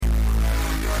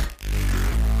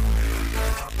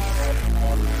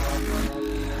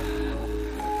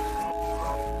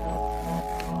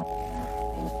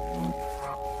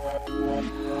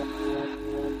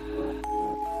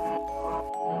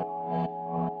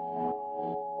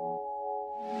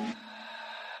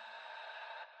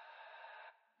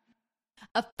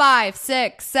A 5,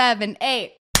 6, 7,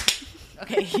 8.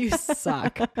 Okay, you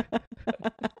suck.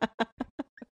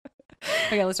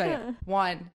 Okay, let's try it.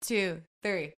 1, 2,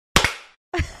 3.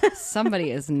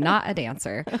 Somebody is not a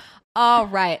dancer. All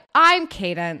right. I'm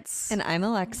Cadence. And I'm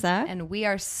Alexa. And we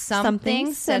are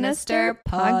Something Sinister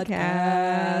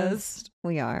Podcast.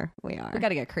 We are. We got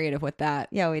to get creative with that.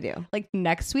 Yeah, we do. Like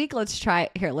next week, let's try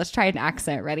an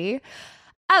accent. Ready?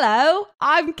 Hello,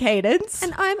 I'm Cadence.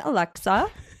 And I'm Alexa.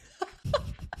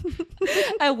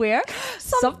 And we're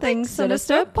Something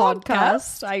Sinister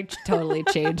Podcast. I totally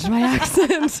changed my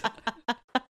accent.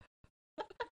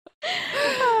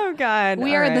 Oh God.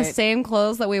 We are in the same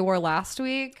clothes that we wore last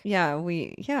week. Yeah,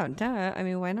 duh. I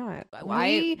mean, why not?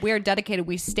 We are dedicated.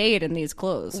 We stayed in these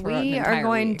clothes for We an are entire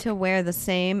going week. to wear the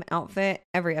same outfit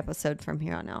every episode from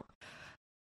here on out.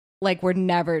 Like, we're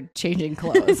never changing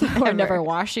clothes. We're never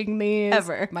washing these.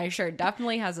 Ever. My shirt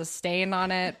definitely has a stain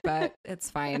on it, but it's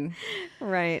fine.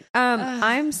 Right.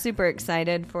 I'm super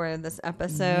excited for this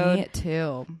episode. Me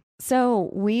too. So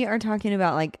we are talking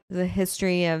about like the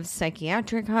history of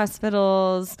psychiatric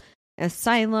hospitals,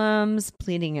 asylums,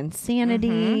 pleading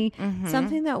insanity,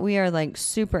 something that we are like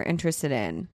super interested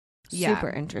in. Yeah.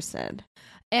 Super interested.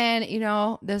 And, you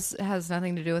know, this has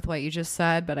nothing to do with what you just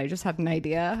said, but I just had an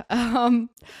idea.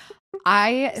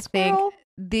 I think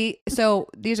these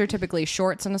are typically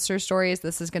short, sinister stories.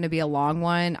 This is going to be a long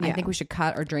one. Yeah. I think we should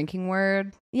cut our drinking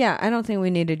word. Yeah, I don't think we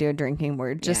need to do a drinking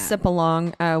word. Just sip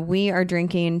along. We are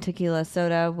drinking tequila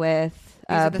soda with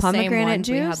pomegranate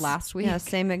juice we had last week. Yeah,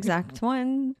 same exact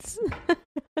ones.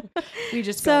 We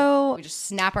just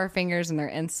snap our fingers and they're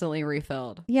instantly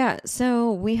refilled. Yeah,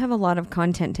 so we have a lot of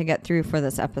content to get through for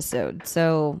this episode.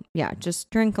 So yeah, just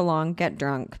drink along, get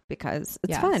drunk because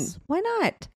it's fun. Why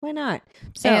not?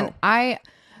 So, and I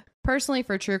personally,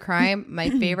 for true crime,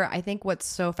 my favorite, I think what's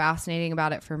so fascinating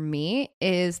about it for me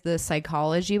is the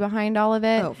psychology behind all of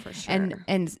it. Oh, for sure.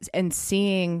 And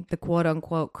seeing the quote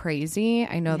unquote crazy.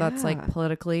 I know that's like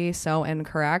politically so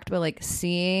incorrect, but like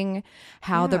seeing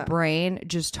how the brain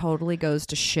just totally goes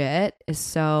to shit is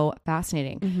so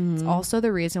fascinating. Mm-hmm. It's also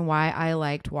the reason why I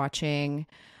liked watching,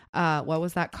 what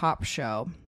was that cop show?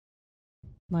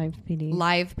 Live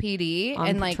PD On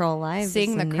and like Patrol Live,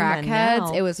 seeing the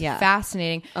crackheads. It was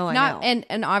fascinating. Oh, I know.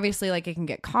 And obviously like it can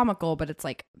get comical, but it's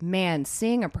like, man,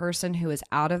 seeing a person who is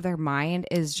out of their mind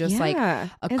is just like a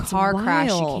car crash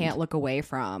you can't look away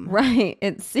from. Right.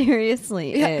 It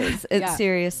seriously is. It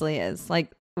seriously is.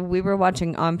 Like we were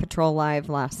watching On Patrol Live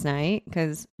last night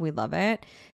because we love it.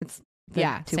 It's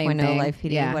 2.0 Live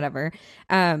PD, whatever.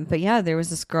 But yeah, there was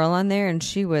this girl on there and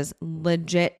she was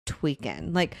legit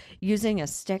tweaking, like using a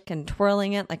stick and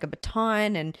twirling it like a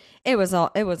baton. And it was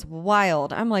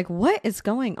wild. I'm like, what is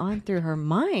going on through her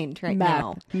mind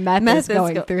now? Meth is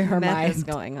going through her mind. Meth is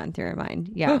going on through her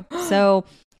mind. Yeah. So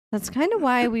that's kind of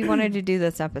why we wanted to do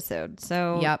this episode.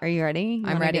 So are you ready?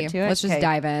 I'm ready. Let's just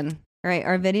dive in. All right,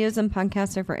 our videos and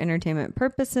podcasts are for entertainment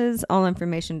purposes. All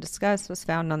information discussed was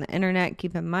found on the internet.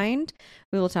 Keep in mind,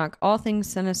 we will talk all things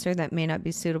sinister that may not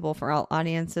be suitable for all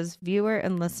audiences. Viewer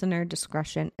and listener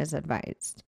discretion is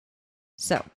advised.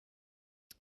 So,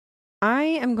 I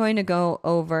am going to go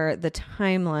over the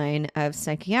timeline of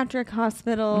psychiatric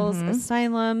hospitals,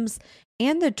 asylums,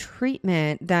 and the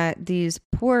treatment that these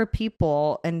poor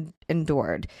people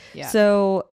endured. Yeah.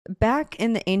 So, back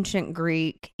in the ancient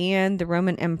Greek and the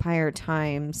Roman Empire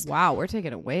times. Wow, we're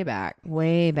taking it way back.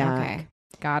 Way back. Okay,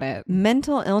 got it.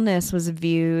 Mental illness was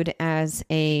viewed as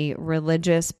a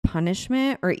religious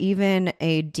punishment or even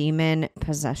a demon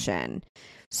possession.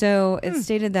 So it's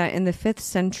stated that in the 5th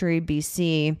century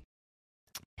BC,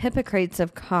 Hippocrates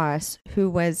of Kos, who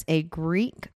was a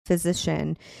Greek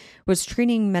physician, was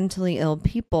treating mentally ill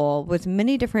people with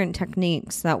many different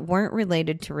techniques that weren't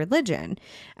related to religion,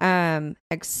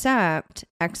 except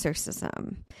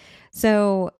exorcism.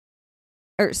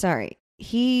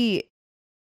 He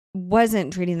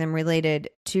wasn't treating them related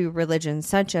to religion,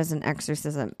 such as an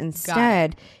exorcism.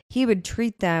 Instead, he would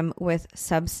treat them with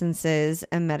substances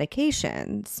and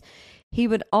medications. He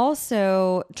would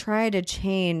also try to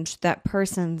change that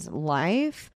person's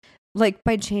life, like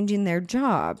by changing their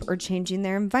job or changing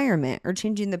their environment or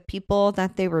changing the people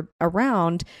that they were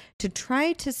around to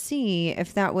try to see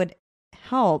if that would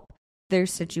help their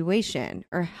situation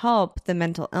or help the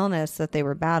mental illness that they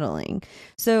were battling.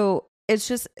 So it's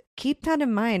just keep that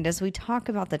in mind as we talk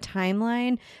about the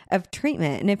timeline of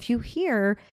treatment. And if you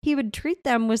hear, he would treat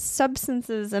them with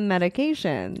substances and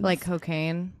medications. Like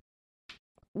cocaine?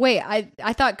 Wait,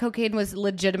 I thought cocaine was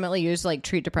legitimately used to like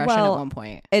treat depression at one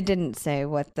point. It didn't say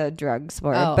what the drugs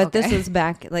were, but this was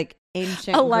back like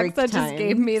ancient Alexa Greek just times.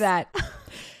 gave me that.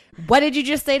 what did you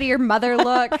just say to your mother?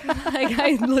 Look, like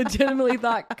I legitimately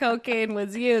thought cocaine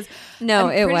was used. No,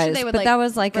 I'm it pretty was, sure they would, but like, that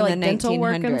was like for, in the dental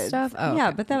work and 1900s. stuff. Oh, yeah,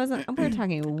 okay. but that wasn't. We're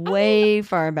talking way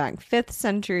far back, 5th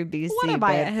century BC. What am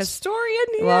I, a bitch. historian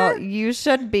here? Well, you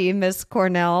should be, Miss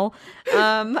Cornell.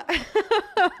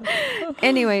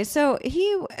 Anyway, so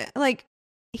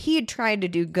he tried to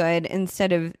do good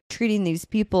instead of treating these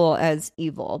people as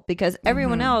evil, because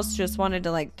everyone else just wanted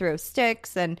to like throw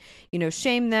sticks and,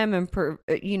 shame them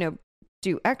and,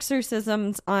 do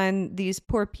exorcisms on these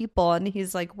poor people. And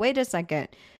he's like, wait a second,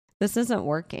 this isn't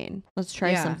working. Let's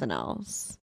try something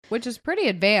else. Which is pretty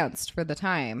advanced for the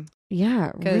time.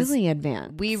 Yeah, really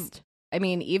advanced.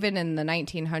 Even in the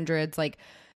 1900s, like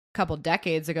a couple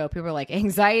decades ago, people were like,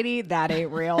 anxiety, that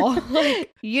ain't real.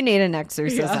 You need an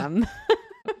exorcism.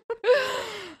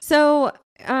 So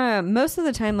most of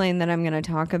the timeline that I'm going to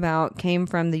talk about came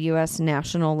from the U.S.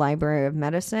 National Library of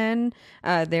Medicine,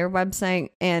 their website,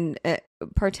 and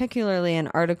particularly an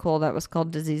article that was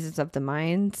called Diseases of the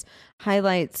Minds,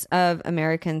 highlights of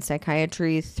American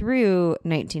psychiatry through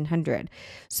 1900.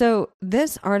 So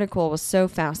this article was so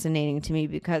fascinating to me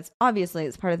because obviously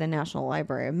it's part of the National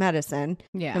Library of Medicine,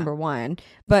 number one.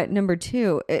 But number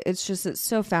two, it's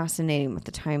so fascinating with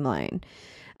the timeline.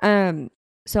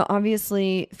 So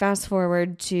obviously, fast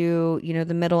forward to,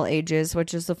 the Middle Ages,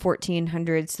 which is the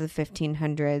 1400s to the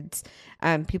 1500s.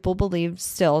 People believed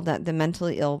still that the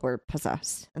mentally ill were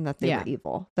possessed and that they were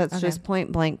evil. That's just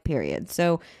point blank, period.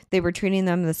 So they were treating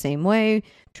them the same way,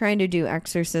 trying to do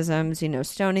exorcisms,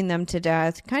 stoning them to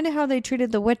death, kind of how they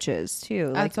treated the witches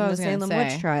too, That's like in the Salem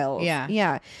witch trials.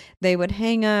 Yeah. They would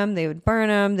hang them, they would burn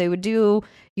them, they would do,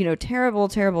 terrible,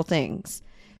 terrible things.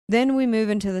 Then we move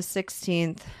into the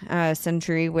 16th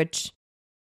century, which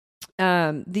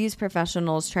these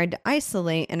professionals tried to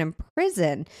isolate and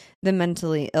imprison the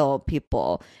mentally ill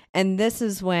people. And this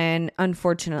is when,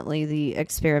 unfortunately, the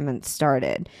experiments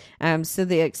started. So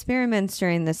the experiments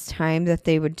during this time that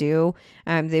they would do,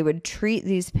 they would treat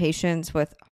these patients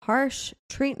with harsh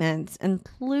treatments,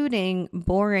 including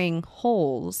boring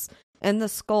holes in the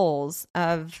skulls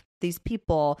of these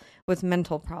people with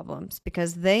mental problems,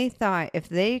 because they thought if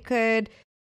they could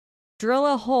drill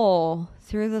a hole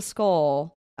through the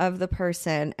skull of the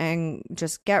person and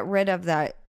just get rid of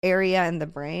that area in the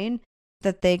brain,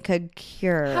 that they could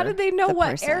cure. How did they know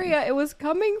what person. Area it was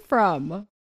coming from?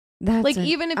 That's like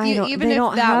even if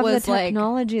that have was the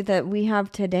technology like, that we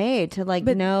have today to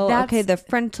know, okay, the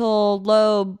frontal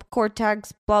lobe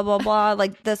cortex, blah blah blah,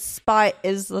 like the spot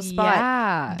is the spot.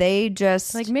 Yeah, they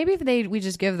just maybe if we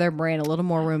just give their brain a little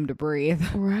more room to breathe.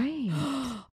 Right.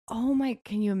 Oh my!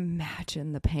 Can you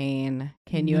imagine the pain?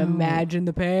 Can you imagine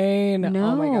the pain? No,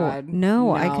 oh my god,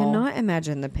 no, I cannot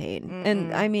imagine the pain. Mm-mm.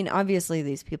 And I mean, obviously,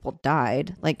 these people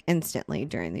died like instantly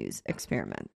during these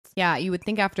experiments. Yeah, you would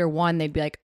think after one they'd be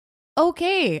like,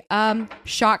 okay,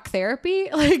 shock therapy,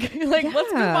 let's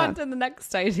move on to the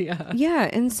next idea. Yeah,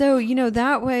 and so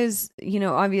that was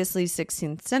obviously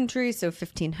 16th century, so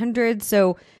 1500.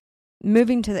 So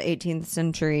moving to the 18th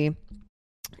century,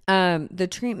 the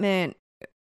treatment,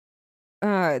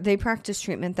 they practiced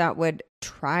treatment that would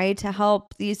try to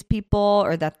help these people,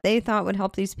 or that they thought would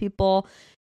help these people.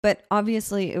 But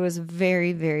obviously, it was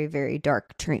very, very, very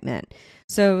dark treatment.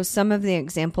 So some of the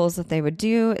examples that they would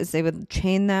do is they would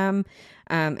chain them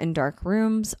in dark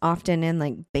rooms, often in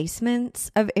like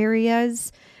basements of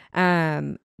areas.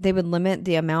 They would limit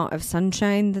the amount of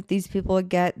sunshine that these people would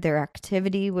get. Their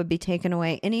activity would be taken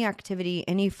away. Any activity,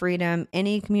 any freedom,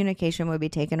 any communication would be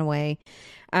taken away.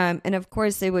 And of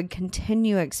course, they would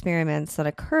continue experiments that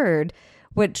occurred,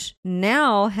 which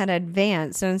now had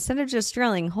advanced. So instead of just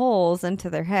drilling holes into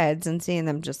their heads and seeing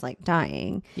them just like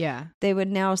dying, they would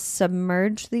now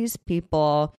submerge these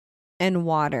people in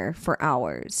water for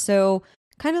hours. So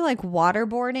kind of like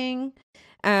waterboarding.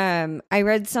 I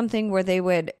read something where they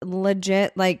would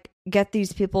legit like get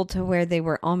these people to where they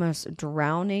were almost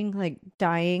drowning, like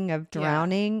dying of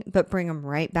drowning, but bring them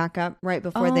right back up right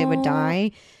before they would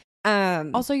die.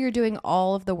 Also, you're doing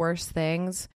all of the worst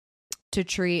things to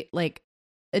treat like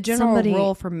a general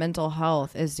rule for mental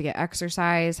health is to get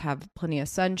exercise, have plenty of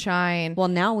sunshine. Well,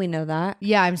 now we know that.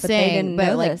 Yeah, I'm saying,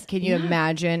 but like, this. Can you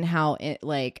imagine how it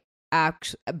like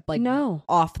off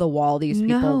the wall these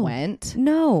people went?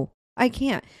 No, I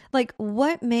can't. Like,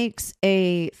 what makes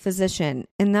a physician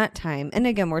in that time? And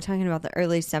again, we're talking about the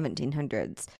early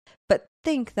 1700s. But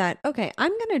think that, okay,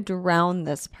 I'm going to drown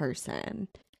this person,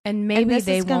 and maybe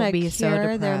they won't be so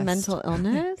depressed. Their mental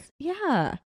illness.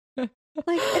 Yeah.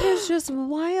 Like, it is just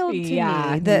wild to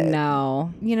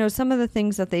me. Some of the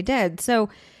things that they did. So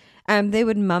they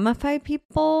would mummify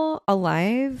people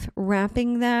alive,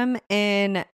 wrapping them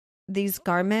in these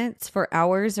garments for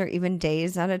hours or even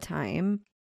days at a time.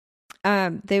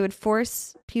 They would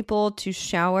force people to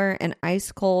shower in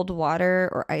ice cold water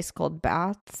or ice cold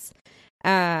baths.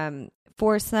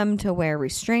 Force them to wear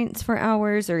restraints for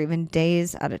hours or even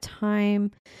days at a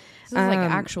time. This is like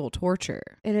actual torture.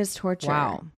 It is torture.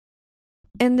 Wow.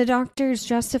 And the doctors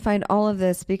justified all of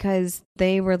this because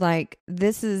they were like,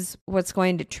 this is what's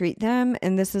going to treat them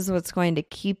and this is what's going to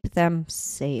keep them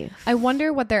safe. I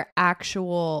wonder what their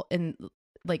actual,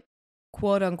 like,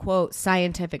 quote unquote,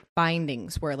 scientific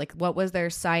findings were. Like, what was their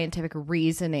scientific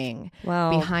reasoning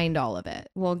behind all of it?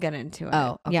 We'll get into it.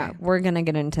 Oh, okay. Yeah, we're going to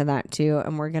get into that too.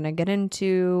 And we're going to get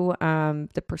into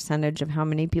the percentage of how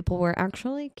many people were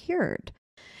actually cured.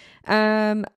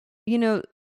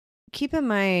 Keep in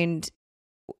mind,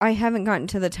 I haven't gotten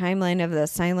to the timeline of the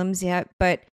asylums yet,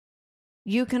 but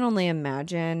you can only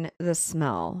imagine the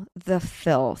smell, the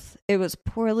filth. It was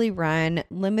poorly run,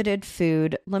 limited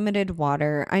food, limited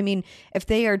water. I mean, if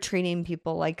they are treating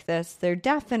people like this, they're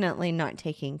definitely not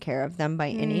taking care of them by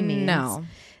any means. No.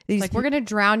 We're going to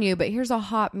drown you, but here's a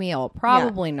hot meal.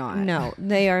 Probably not. No,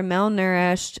 they are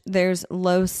malnourished. There's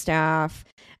low staff.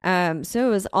 So it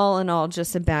was all in all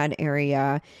just a bad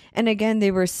area. And again, they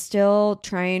were still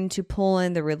trying to pull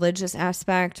in the religious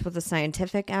aspect with the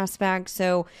scientific aspect.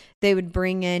 So they would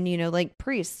bring in, like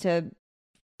priests to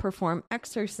perform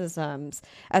exorcisms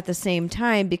at the same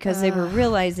time because they were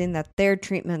realizing that their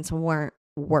treatments weren't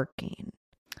working.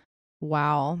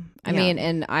 Wow. I mean,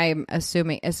 and I'm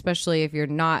assuming, especially if you're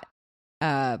not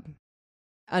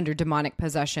under demonic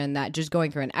possession, that just going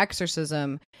through an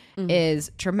exorcism is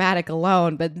traumatic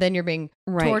alone, but then you're being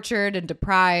tortured and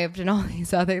deprived and all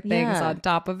these other things on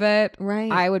top of it.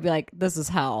 Right. I would be like, this is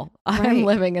hell. I'm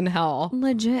living in hell.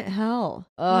 Legit hell.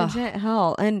 Ugh. Legit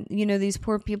hell. And, these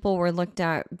poor people were looked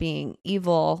at being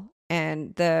evil,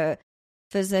 and the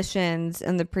physicians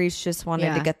and the priests just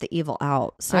wanted to get the evil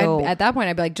out. So at that point,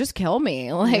 I'd be like, just kill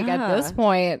me. Like at this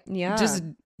point, just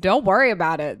don't worry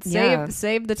about it.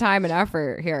 Save the time and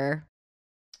effort here.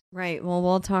 Right. Well,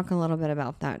 we'll talk a little bit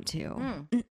about that too.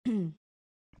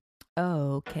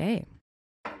 Okay.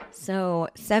 So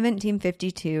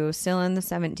 1752, still in the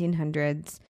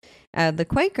 1700s, the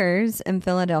Quakers in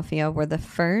Philadelphia were the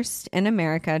first in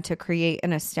America to create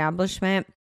an establishment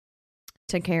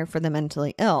to care for the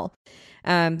mentally ill.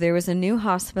 There was a new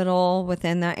hospital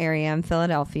within that area in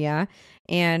Philadelphia,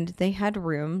 and they had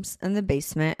rooms in the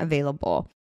basement available.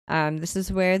 This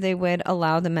is where they would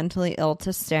allow the mentally ill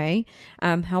to stay.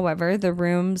 However, the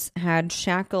rooms had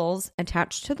shackles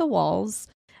attached to the walls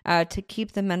to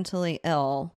keep the mentally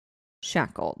ill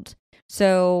shackled.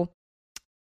 So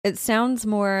it sounds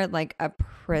more like a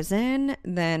prison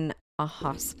than a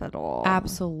hospital.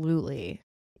 Absolutely.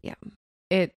 Yeah.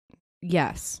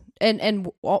 Yes.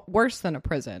 And worse than a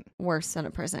prison. Worse than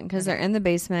a prison because they're in the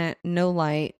basement, no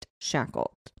light,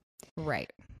 shackled.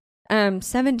 Right.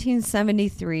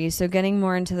 1773, so getting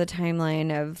more into the timeline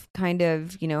of kind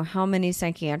of, how many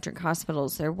psychiatric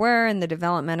hospitals there were and the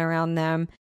development around them.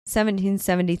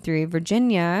 1773,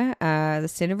 Virginia, the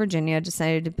state of Virginia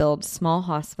decided to build a small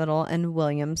hospital in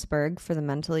Williamsburg for the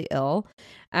mentally ill,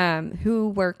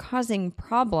 who were causing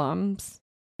problems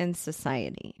in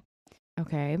society.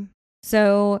 Okay.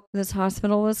 So this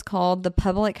hospital was called the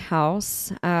Public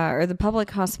House, or the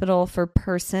Public Hospital for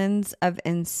Persons of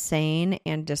Insane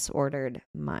and Disordered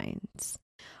Minds.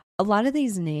 A lot of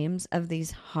these names of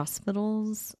these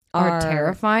hospitals are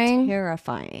terrifying.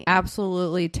 Terrifying.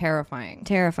 Absolutely terrifying.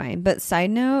 Terrifying. But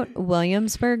side note,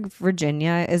 Williamsburg,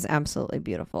 Virginia is absolutely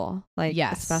beautiful. Like,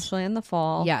 especially in the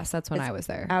fall. Yes, that's when I was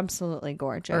there. Absolutely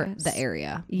gorgeous. Or the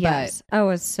area. Yes. But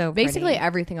it's so basically pretty.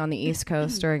 Everything on the East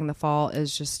Coast during the fall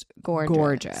is just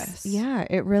gorgeous. Yeah,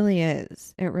 it really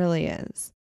is. It really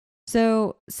is.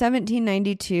 So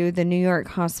 1792, the New York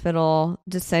hospital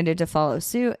decided to follow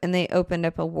suit, and they opened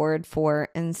up a ward for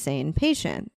insane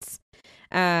patients.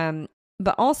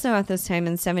 But also at this time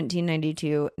in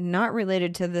 1792, not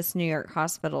related to this New York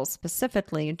hospital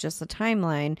specifically, just the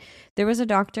timeline, there was a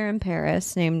doctor in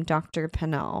Paris named Dr.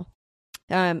 Pinel.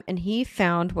 And he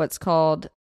found what's called,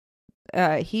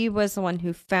 he was the one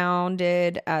who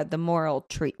founded the moral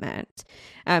treatment.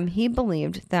 He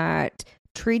believed that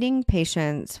treating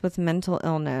patients with mental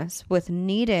illness with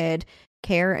needed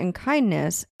care and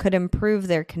kindness could improve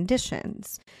their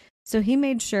conditions. So he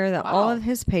made sure that all of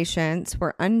his patients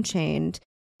were unchained,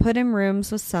 put in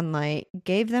rooms with sunlight,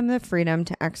 gave them the freedom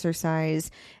to exercise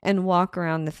and walk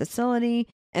around the facility.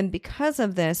 And because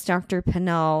of this, Dr.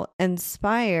 Pinel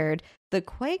inspired the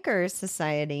Quaker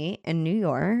Society in New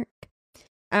York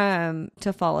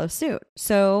to follow suit.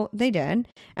 So they did.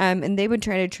 And they would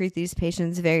try to treat these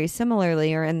patients very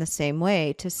similarly or in the same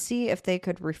way to see if they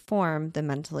could reform the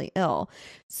mentally ill.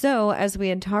 So as we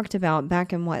had talked about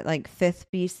back in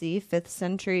 5th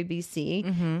century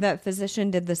BC, that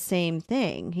physician did the same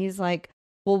thing. He's like,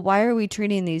 well, why are we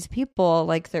treating these people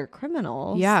like they're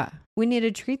criminals? Yeah. We need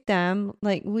to treat them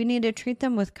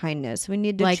with kindness. We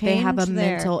need to like they have a change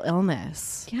mental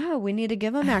illness. Yeah, we need to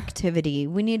give them activity.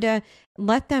 We need to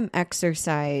let them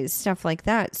exercise, stuff like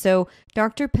that. So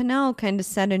Dr. Pinnell kind of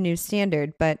set a new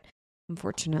standard, but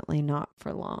unfortunately not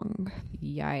for long.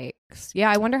 Yikes. Yeah,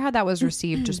 I wonder how that was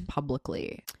received just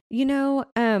publicly.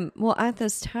 Well, at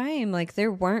this time,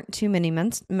 there weren't too many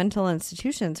mental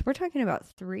institutions. We're talking about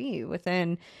 3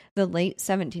 within the late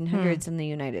 1700s in the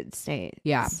United States.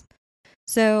 Yeah.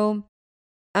 So,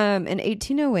 in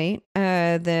 1808,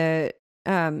 the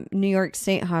New York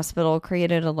State Hospital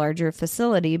created a larger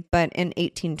facility, but in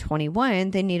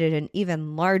 1821, they needed an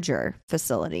even larger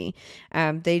facility.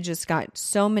 They just got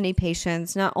so many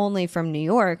patients, not only from New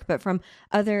York, but from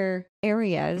other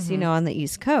areas, on the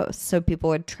East Coast. So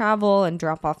people would travel and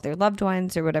drop off their loved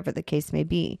ones or whatever the case may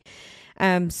be.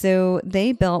 So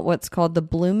they built what's called the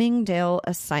Bloomingdale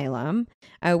Asylum,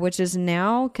 which is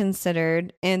now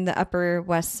considered in the Upper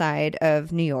West Side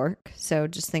of New York. So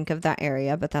just think of that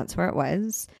area, but that's where it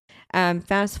was.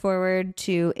 Fast forward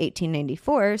to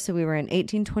 1894. So we were in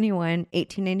 1821,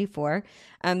 1894.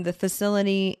 The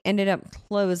facility ended up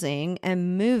closing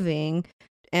and moving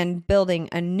and building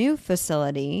a new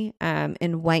facility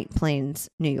in White Plains,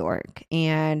 New York.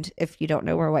 And if you don't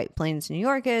know where White Plains, New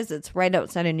York is, it's right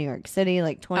outside of New York City,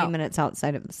 20 minutes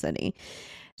outside of the city.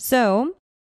 So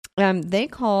they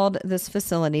called this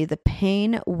facility the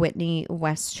Payne Whitney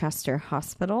Westchester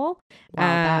Hospital. Wow,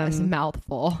 that is a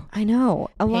mouthful. I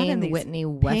know. Payne Whitney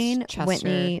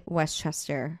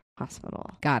Westchester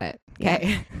Hospital. Got it. Okay.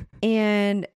 Yeah.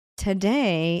 And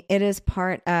today, it is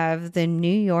part of the New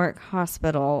York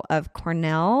Hospital of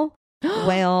Cornell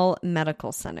Whale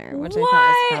Medical Center, which I thought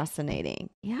was fascinating.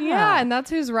 Yeah, and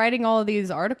that's who's writing all of these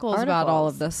articles about all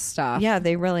of this stuff. Yeah,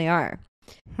 they really are.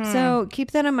 So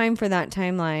keep that in mind for that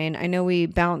timeline. I know we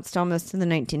bounced almost to the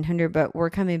 1900, but we're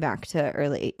coming back to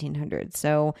early 1800s.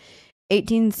 So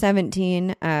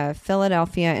 1817,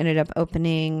 Philadelphia ended up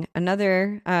opening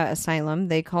another asylum.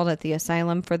 They called it the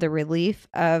Asylum for the Relief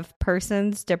of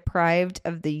Persons Deprived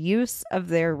of the Use of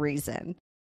Their Reason.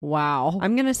 Wow.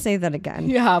 I'm going to say that again.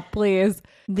 Yeah, please.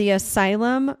 The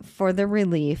Asylum for the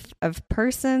Relief of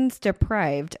Persons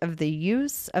Deprived of the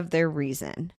Use of Their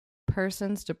Reason.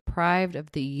 Persons deprived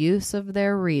of the use of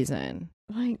their reason.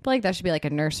 I feel like that should be like a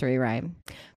nursery rhyme.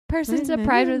 Persons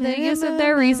deprived of the use of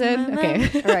their reason.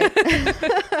 Okay. All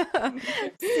right.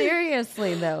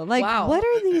 Seriously, though. Wow. What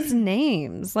are these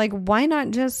names? Why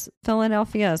not just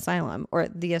Philadelphia Asylum or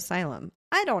the Asylum?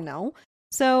 I don't know.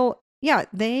 So, yeah,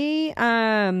 they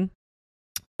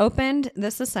opened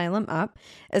this asylum up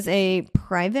as a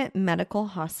private medical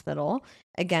hospital.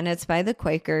 Again, it's by the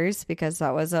Quakers because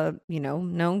that was a,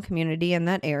 known community in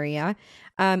that area.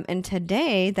 And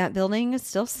today that building is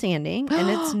still standing and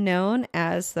it's known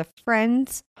as the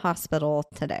Friends Hospital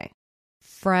today.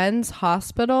 Friends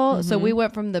Hospital. Mm-hmm. So we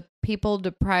went from the people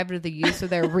deprived of the use of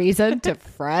their reason to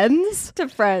Friends. To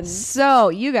Friends. So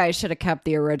you guys should have kept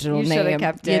the original name. You should have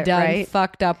kept it, you done right?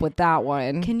 Fucked up with that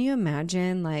one. Can you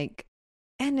imagine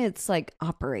and it's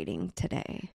operating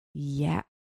today. Yeah.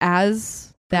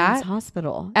 As that Friends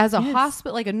Hospital. As a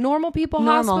hospital, like a normal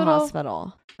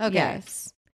hospital. Okay.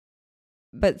 Yes.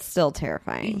 But still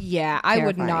terrifying. Yeah. I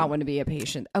would not want to be a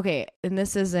patient. Okay. And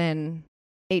this is in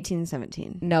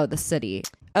 1817. No, the city.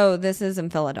 Oh, this is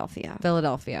in Philadelphia.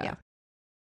 Yeah.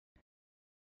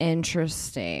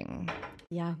 Interesting.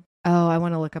 Yeah. Oh, I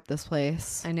want to look up this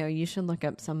place. I know. You should look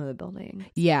up some of the buildings.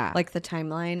 Yeah. The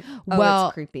timeline. Oh,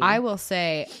 it's creepy. I will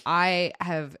say I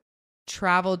have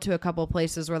traveled to a couple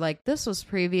places where this was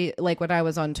previous, when I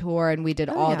was on tour and we did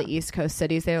the East Coast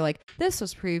cities, they were like, this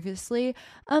was previously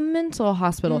a mental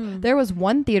hospital. There was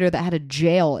one theater that had a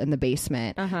jail in the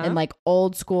basement and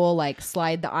old school,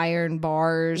 slide the iron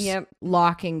bars,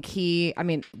 lock and key. I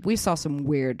mean, we saw some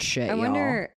weird shit. I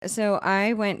wonder. So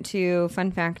I went to,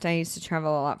 fun fact, I used to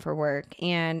travel a lot for work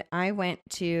and I went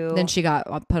to. Then she got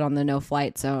put on the no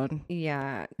flight zone.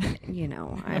 Yeah.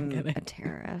 I'm a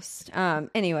terrorist.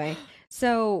 Anyway.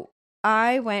 So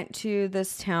I went to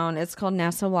this town. It's called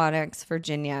Nassawadox,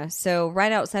 Virginia. So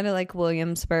right outside of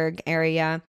Williamsburg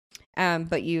area.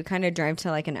 But you kind of drive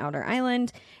to an outer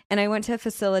island. And I went to a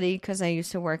facility because I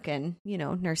used to work in,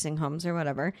 nursing homes or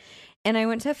whatever. And I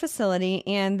went to a facility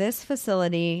and this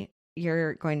facility,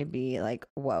 you're going to be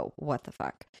whoa, what the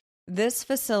fuck? this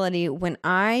facility, when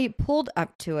I pulled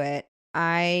up to it,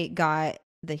 I got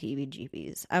the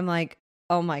heebie-jeebies. I'm like,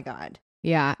 oh my God.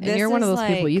 Yeah. And you're one of those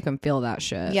people, you can feel that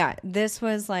shit. Yeah. This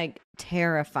was like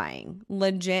terrifying,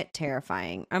 legit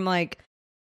terrifying. I'm like,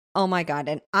 oh my God.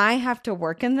 And I have to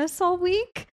work in this all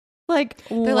week? Like,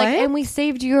 they're what? like, and we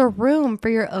saved you a room for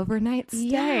your overnight stay.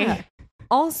 Yeah.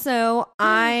 Also,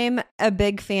 I'm a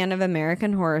big fan of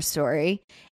American Horror Story.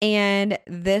 And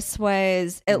this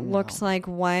was, it looked like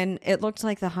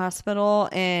the hospital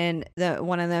in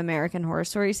one of the American Horror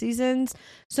Story seasons.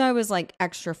 So I was like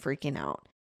extra freaking out.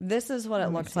 This is what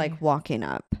it looked like walking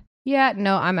up. Yeah,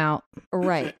 no, I'm out.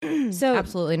 Right. So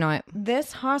absolutely not.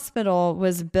 This hospital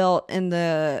was built in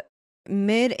the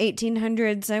mid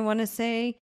 1800s, I want to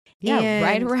say. Yeah,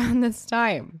 right around this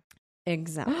time.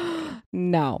 Exactly.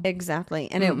 No. Exactly.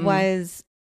 And it was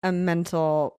a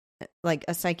mental, like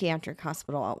a psychiatric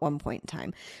hospital at one point in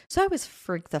time. So I was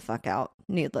freaked the fuck out,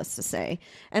 needless to say.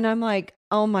 And I'm like,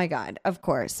 oh my God, of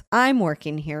course, I'm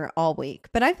working here all week.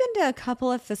 But I've been to a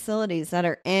couple of facilities that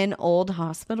are in old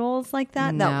hospitals like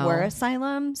that, that were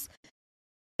asylums.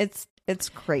 It's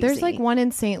crazy. There's like one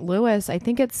in St. Louis. I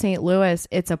think it's St. Louis.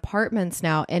 It's apartments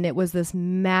now. And it was this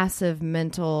massive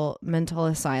mental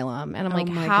asylum. And I'm like,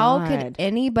 how could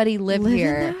anybody live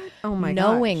here oh my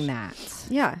knowing that?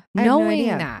 Yeah. Knowing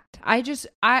that.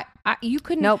 You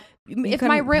couldn't. Nope. If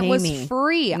my rent was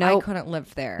free, I couldn't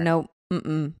live there. Nope.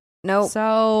 Nope.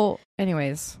 So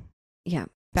anyways. Yeah.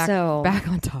 Back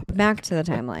on topic. Back to the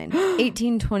timeline.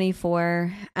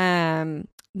 1824.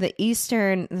 The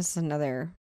Eastern, this is another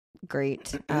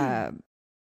great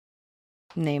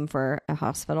name for a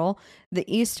hospital. The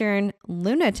Eastern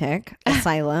Lunatic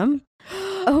Asylum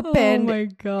opened. Oh my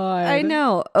God. I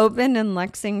know. Opened in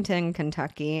Lexington,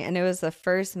 Kentucky. And it was the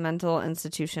first mental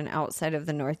institution outside of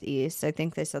the Northeast. I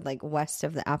think they said like west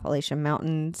of the Appalachian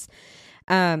Mountains.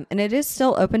 And it is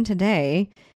still open today.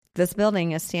 This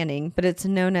building is standing, but it's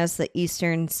known as the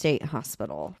Eastern State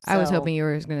Hospital. I was hoping you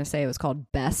were going to say it was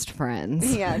called Best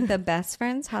Friends. Yeah, the Best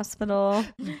Friends Hospital.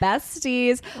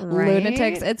 Besties, right?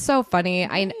 Lunatics. It's so funny.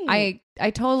 Right.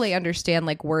 I totally understand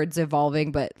like words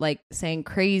evolving, but like saying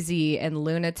crazy and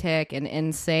lunatic and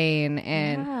insane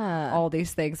and all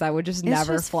these things, I would just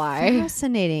never fly.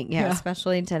 Fascinating. Yeah,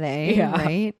 especially today. Yeah.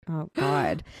 Right? Oh,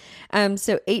 God.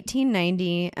 So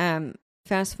 1890,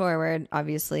 fast forward,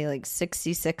 obviously, like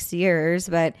 66 years,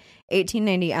 but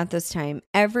 1890 at this time,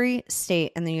 every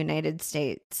state in the United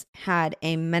States had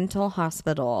a mental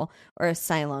hospital or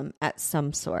asylum of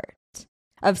some sort.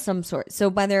 So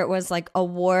whether it was like a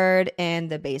ward in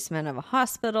the basement of a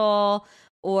hospital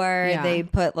or they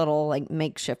put little like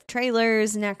makeshift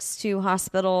trailers next to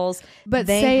hospitals, but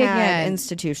they had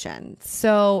institutions.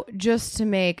 So just to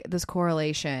make this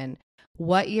correlation,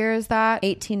 what year is that?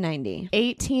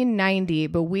 1890.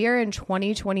 But we are in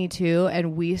 2022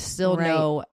 and we still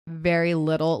know very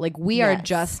little. Like we are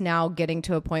just now getting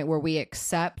to a point where we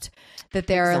accept that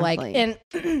there are like,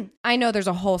 and I know there's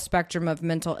a whole spectrum of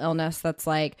mental illness that's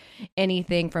like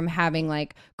anything from having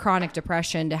like chronic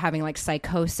depression to having like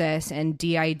psychosis and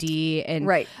DID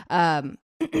and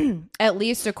at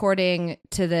least according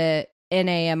to the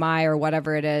NAMI or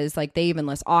whatever it is, like they even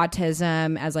list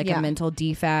autism as like a mental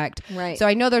defect. Right. So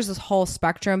I know there's this whole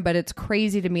spectrum, but it's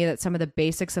crazy to me that some of the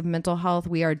basics of mental health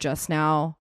we are just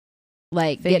now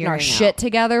like getting our shit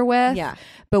together with. Yeah.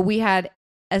 But we had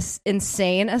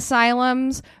insane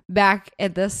asylums back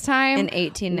at this time in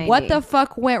 1890. What the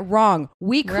fuck went wrong?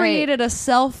 We created a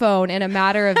cell phone in a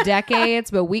matter of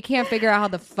decades, but we can't figure out how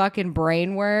the fucking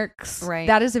brain works. Right.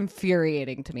 That is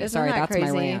infuriating to me. Isn't Sorry, that's crazy?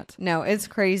 my rant. No, it's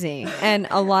crazy. And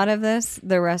a lot of this,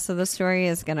 the rest of the story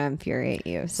is going to infuriate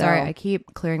you. So. Sorry, I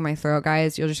keep clearing my throat,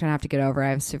 guys. You're just going to have to get over it.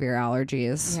 I have severe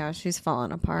allergies. Yeah, she's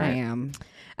falling apart. I am.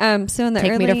 So in the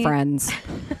Take me to Friends.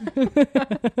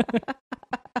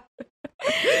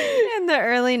 In the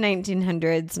early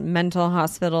 1900s, mental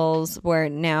hospitals were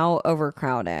now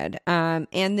overcrowded, and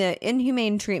the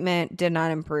inhumane treatment did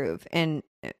not improve in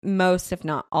most, if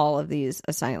not all, of these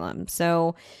asylums.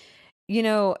 So, you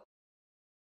know,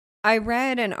 I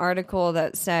read an article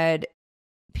that said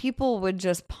people would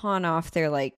just pawn off their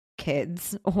like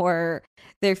kids or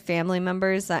their family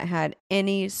members that had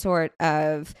any sort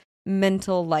of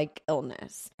mental like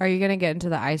illness. Are you going to get into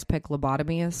the ice pick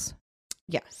lobotomies?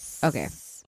 Yes. Okay.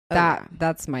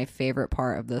 That's my favorite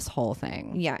part of this whole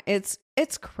thing. Yeah, it's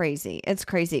crazy. It's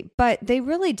crazy. But they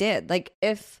really did. Like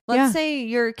if let's say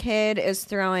your kid is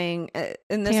throwing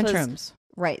and this tantrums.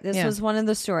 This was one of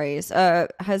the stories.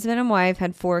 Husband and wife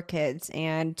had 4 kids,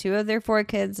 and 2 of their 4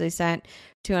 kids they sent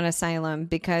to an asylum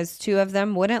because 2 of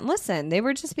them wouldn't listen. They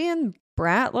were just being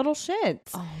brat little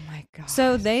shits. Oh my God.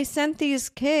 So they sent these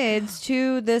kids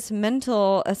to this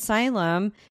mental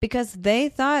asylum because they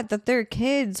thought that their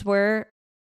kids were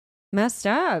messed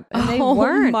up, and they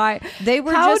weren't. They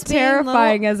were how just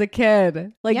terrifying as a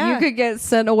kid. Like you could get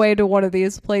sent away to one of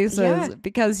these places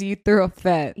because you threw a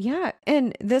fit. Yeah,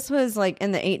 and this was like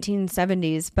in the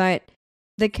 1870s, but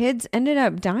the kids ended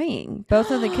up dying.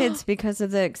 Both of the kids because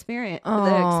of the experiment,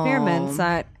 the experiments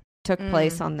that took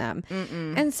place on them.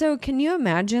 And so can you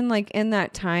imagine, like, in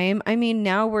that time, I mean,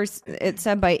 now it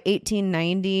said by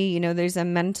 1890, you know, there's a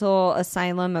mental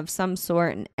asylum of some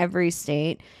sort in every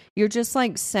state. You're just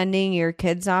like sending your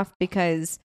kids off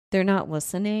because they're not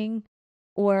listening,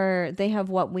 or they have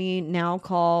what we now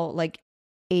call like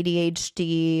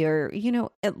ADHD, or, you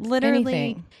know, it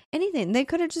literally anything. They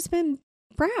could have just been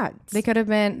brats. They could have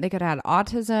had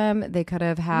autism. They could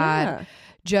have had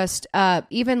just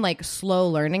even like slow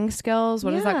learning skills.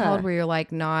 What is that called? Where you're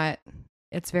like not,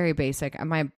 it's very basic.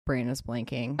 My brain is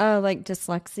blanking. Like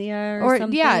dyslexia or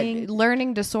something. Yeah,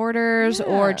 learning disorders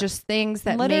or just things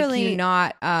that make you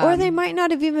not. Or they might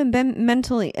not have even been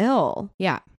mentally ill.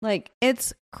 Yeah. Like,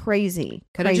 it's crazy.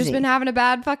 Could have just been having a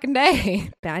bad fucking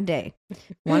day. Bad day.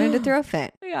 Wanted to throw a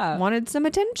fit. Yeah. Wanted some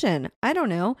attention. I don't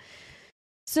know.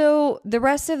 So the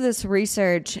rest of this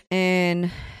research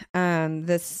in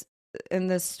this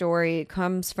story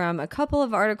comes from a couple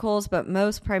of articles, but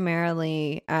most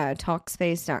primarily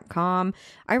Talkspace.com.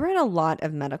 I read a lot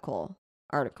of medical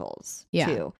articles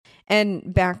too,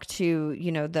 and back to,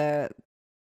 you know, the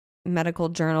medical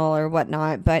journal or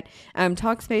whatnot. But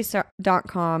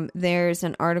Talkspace.com, there's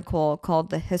an article called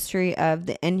 "The History of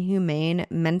the Inhumane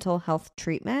Mental Health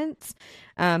Treatments"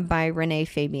 by Renee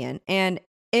Fabian, and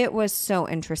it was so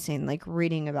interesting, like,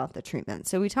 reading about the treatment.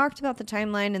 So we talked about the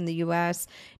timeline in the U.S.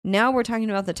 Now we're talking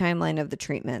about the timeline of the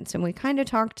treatments. And we kind of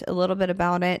talked a little bit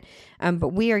about it,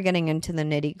 but we are getting into the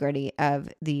nitty-gritty of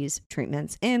these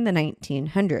treatments in the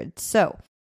 1900s. So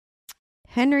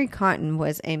Henry Cotton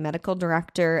was a medical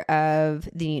director of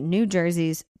the New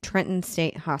Jersey's Trenton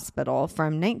State Hospital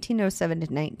from 1907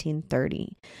 to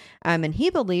 1930. And he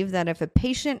believed that if a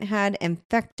patient had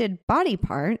infected body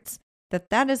parts,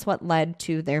 that is what led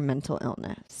to their mental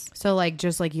illness. So like,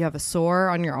 just like you have a sore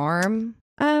on your arm?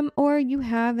 Or you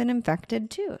have an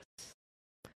infected tooth.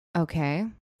 Okay.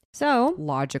 So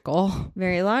logical.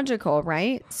 Very logical,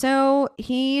 right? So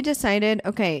he decided,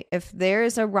 okay, if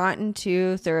there's a rotten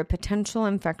tooth or a potential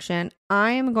infection,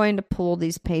 I am going to pull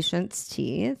these patients'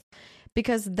 teeth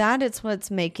because that is what's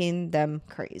making them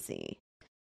crazy.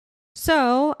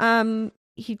 So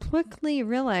he quickly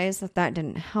realized that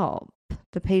didn't help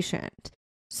the patient.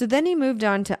 So then he moved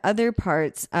on to other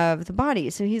parts of the body.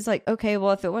 So he's like, okay,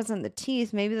 well, if it wasn't the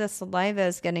teeth, maybe the saliva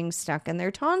is getting stuck in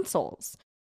their tonsils.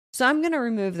 So I'm going to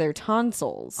remove their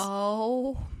tonsils.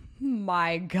 Oh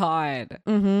my God.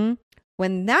 Mm-hmm.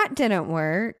 When that didn't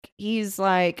work, he's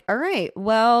like, all right,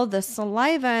 well, the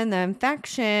saliva and the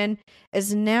infection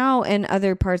is now in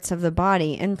other parts of the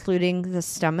body, including the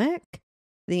stomach,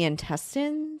 the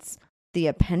intestines, the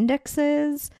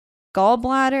appendixes,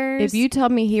 gallbladders. If you tell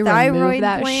me he removed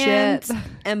that shit,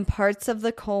 and parts of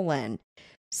the colon.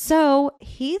 So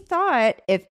he thought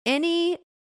if any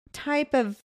type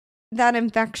of that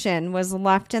infection was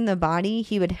left in the body,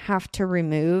 he would have to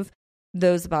remove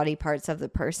those body parts of the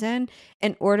person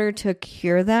in order to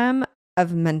cure them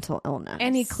of mental illness.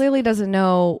 And he clearly doesn't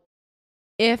know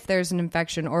if there's an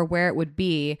infection or where it would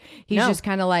be. He's just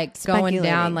kind of like going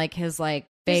down like his like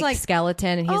fake like,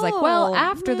 skeleton, and he's like, well,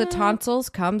 after the tonsils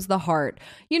comes the heart.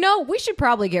 You know, we should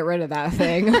probably get rid of that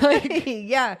thing. Like,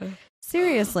 yeah.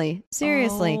 Seriously.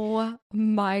 Oh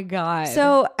my God.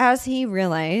 So as he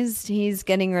realized he's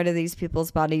getting rid of these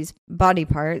people's body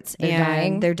parts,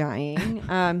 they're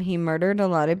dying. He murdered a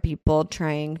lot of people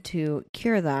trying to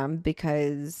cure them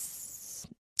because,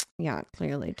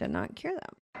 clearly did not cure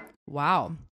them.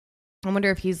 Wow. I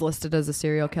wonder if he's listed as a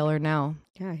serial killer now.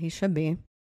 Yeah, he should be.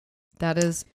 That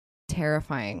is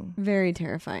terrifying. Very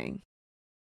terrifying.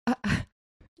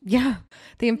 Yeah.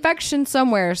 The infection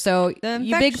somewhere. So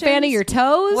you big fan of your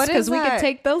toes? Because we could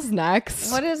take those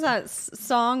next. What is that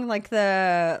song? Like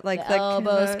the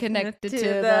elbows connected to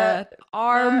the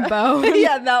arm bone.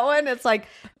 Yeah, that one. It's like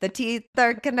the teeth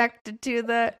are connected to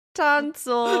the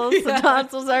tonsils. Yeah. The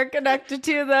tonsils are connected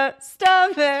to the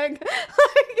stomach.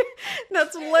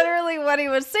 That's literally what he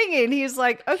was singing. He's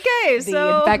like, okay,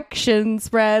 the infection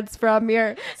spreads from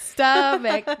your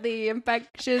stomach. The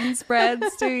infection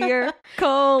spreads to your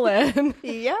colon.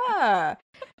 Yeah.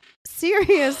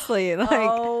 Seriously. Like,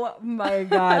 oh my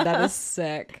God, that is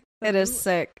sick. It is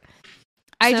sick.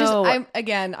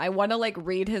 I want to like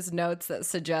read his notes that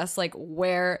suggest like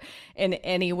where in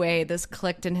any way this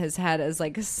clicked in his head as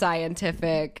like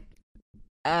scientific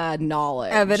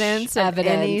knowledge, evidence of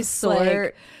any sort.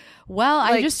 Like, well,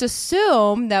 I just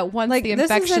assume that once the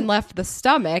infection left the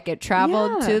stomach, it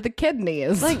traveled to the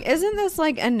kidneys. Like, isn't this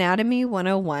like Anatomy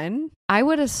 101? I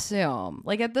would assume.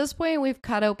 Like, at this point, we've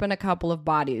cut open a couple of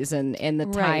bodies in the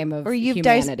time of humanity. Or you've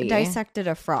dissected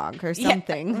a frog or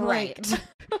something. Yeah, right.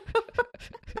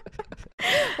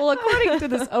 Well, according to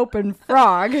this open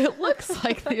frog, it looks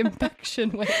like the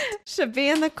infection should be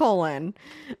in the colon.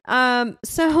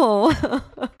 So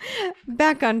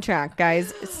back on track,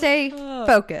 guys. Stay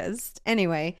focused.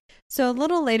 Anyway, so a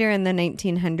little later in the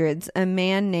 1900s, a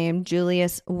man named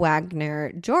Julius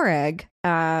Wagner Jauregg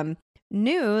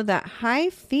knew that high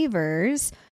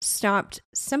fevers stopped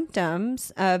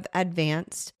symptoms of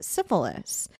advanced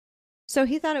syphilis. So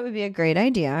he thought it would be a great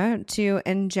idea to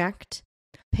inject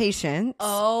patients.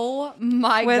 Oh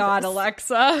my God,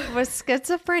 Alexa. With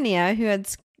schizophrenia who had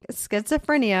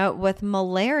schizophrenia with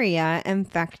malaria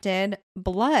infected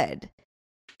blood.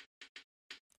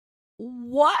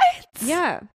 What?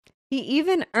 Yeah. He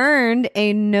even earned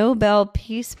a Nobel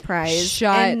Peace Prize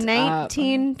in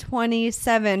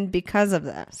 1927 because of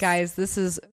this. Guys, this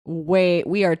is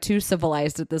we are too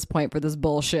civilized at this point for this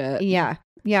bullshit. Yeah.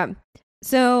 Yeah.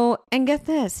 So, and get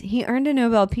this, he earned a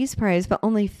Nobel Peace Prize, but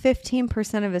only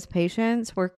 15% of his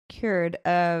patients were cured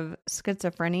of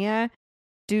schizophrenia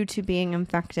due to being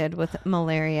infected with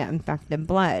malaria-infected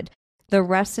blood. The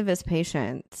rest of his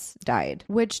patients died.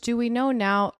 Which, do we know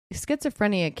now,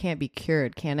 schizophrenia can't be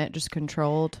cured, can it? Just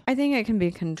controlled? I think it can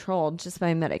be controlled just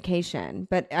by medication,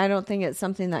 but I don't think it's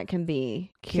something that can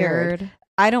be cured.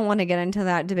 I don't want to get into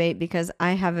that debate because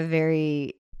I have a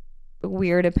very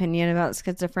weird opinion about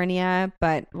schizophrenia,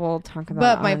 but we'll talk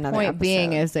about it on another point episode.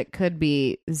 Being is it could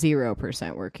be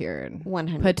 0% were cured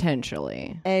 100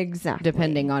 potentially, exactly,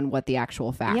 depending on what the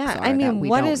actual facts are. I mean,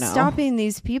 what is stopping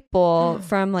these people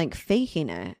from like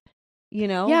faking it, you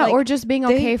know? Yeah, like, or just being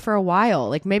okay for a while.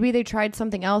 Like maybe they tried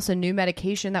something else, a new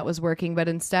medication that was working, but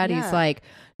instead he's like,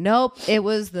 nope, it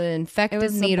was the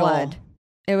infected needle. The blood.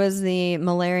 It was the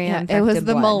malaria. It was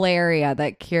the malaria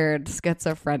that cured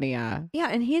schizophrenia. Yeah,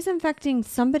 and he's infecting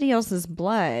somebody else's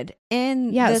blood.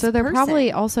 And so they're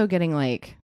probably also getting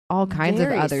like all kinds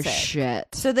of other shit.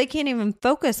 So they can't even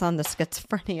focus on the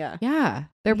schizophrenia. Yeah,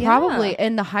 they're probably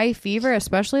in the high fever,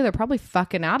 especially. They're probably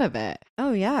fucking out of it.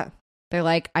 Oh yeah, they're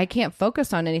like, I can't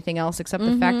focus on anything else except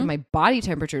the fact that my body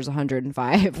temperature is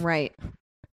 105. Right.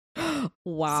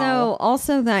 Wow. So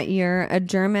also that year, a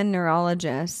German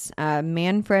neurologist,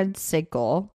 Manfred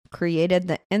Siegel, created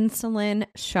the insulin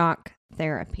shock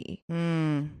therapy.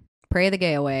 Pray the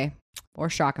gay away or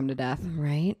shock him to death.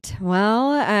 Right.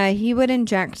 Well, he would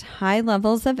inject high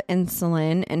levels of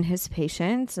insulin in his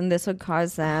patients, and this would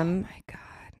cause them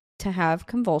to have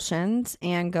convulsions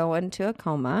and go into a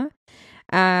coma.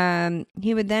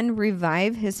 He would then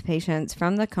revive his patients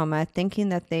from the coma, thinking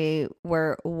that they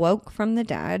were woke from the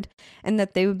dead and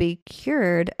that they would be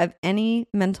cured of any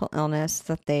mental illness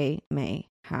that they may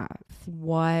have.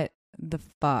 What the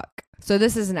fuck? So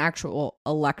this is an actual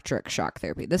electric shock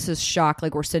therapy. This is shock,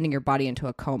 like we're sending your body into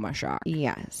a coma shock.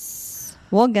 Yes.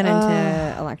 We'll get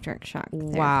into electric shock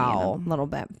therapy in a little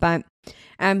bit. But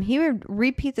he would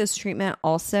repeat this treatment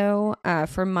also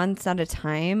for months at a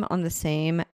time on the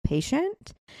same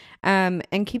patient.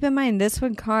 And keep in mind, this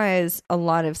would cause a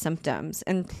lot of symptoms,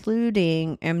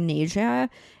 including amnesia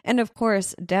and, of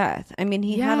course, death. I mean,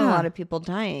 he had a lot of people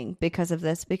dying because of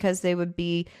this, because they would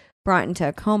be brought into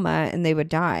a coma and they would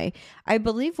die. I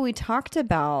believe we talked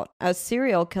about a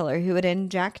serial killer who would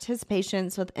inject his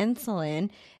patients with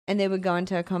insulin and they would go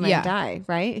into a coma and die,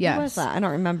 right? Yes. Who was that? I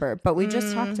don't remember, but we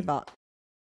just talked about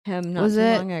him not too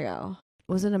long ago.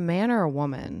 Was it a man or a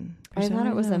woman? I thought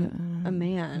it was a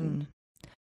man.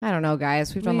 I don't know,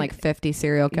 guys. We've done like 50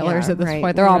 serial killers at this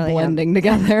point. They're all blending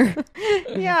together.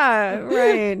 Yeah,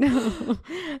 right.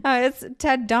 It's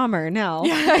Ted Dahmer now.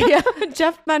 Yeah.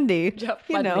 Jeff Bundy.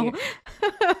 You know.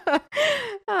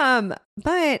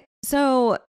 But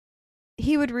so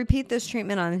he would repeat this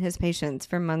treatment on his patients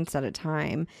for months at a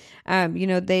time. A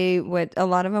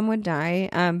lot of them would die.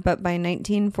 But by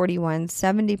 1941,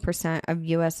 70% of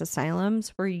U.S.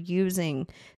 asylums were using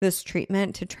this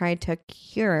treatment to try to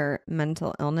cure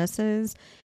mental illnesses,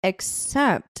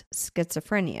 except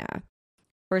schizophrenia.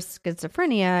 For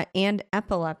schizophrenia and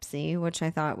epilepsy, which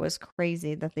I thought was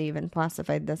crazy that they even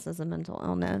classified this as a mental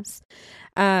illness,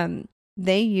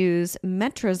 they use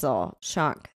Metrazole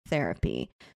shock therapy.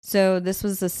 So this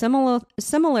was a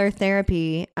similar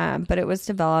therapy, but it was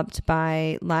developed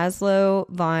by Laszlo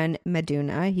von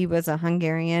Meduna. He was a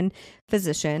Hungarian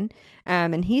physician,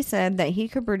 and he said that he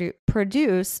could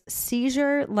produce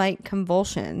seizure-like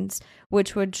convulsions,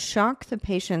 which would shock the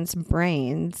patient's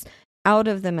brains out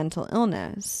of the mental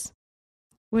illness,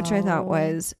 which I thought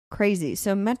was crazy.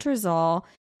 So Metrazole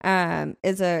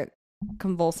is a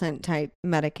convulsant type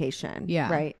medication.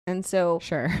 Yeah. Right. And so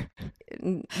sure.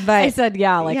 But I said,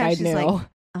 yeah, like I knew. Like,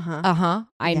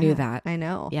 I knew that. I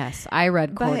know. Yes. I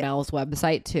read Cornell's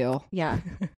website too. Yeah.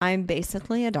 I'm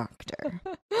basically a doctor.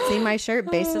 See my shirt?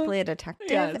 Basically a detective.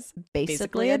 Yes.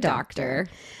 Basically a doctor.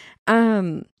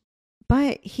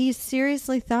 But he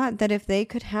seriously thought that if they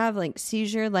could have like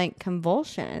seizure-like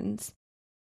convulsions,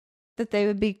 that they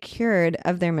would be cured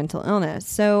of their mental illness.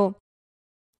 So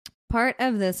part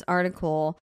of this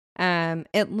article,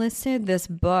 it listed this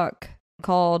book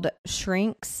called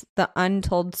Shrinks, The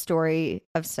Untold Story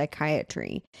of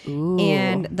Psychiatry. Ooh.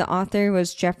 And the author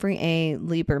was Jeffrey A.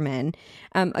 Lieberman.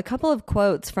 A couple of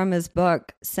quotes from his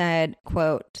book said,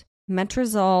 quote,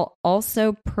 Metrazole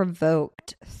also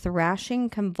provoked thrashing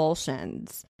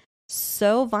convulsions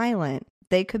so violent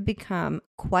they could become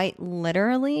quite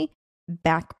literally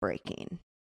backbreaking.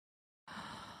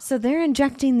 So they're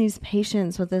injecting these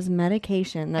patients with this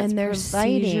medication that's and their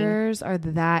seizures are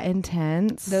that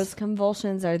intense. Those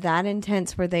convulsions are that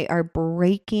intense where they are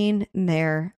breaking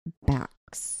their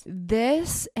backs.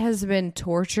 This has been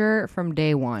torture from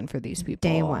day one for these people.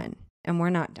 Day one. And we're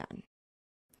not done.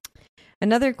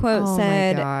 Another quote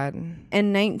said,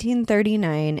 in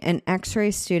 1939, an X-ray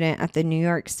student at the New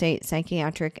York State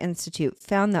Psychiatric Institute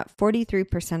found that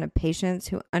 43% of patients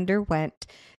who underwent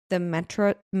the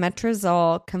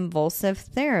Metrazole convulsive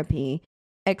therapy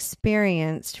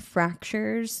experienced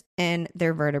fractures in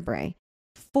their vertebrae.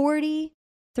 43%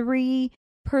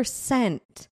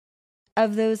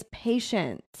 of those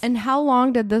patients. And how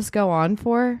long did this go on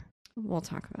for? We'll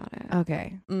talk about it.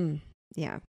 Okay.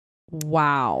 Yeah.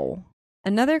 Wow.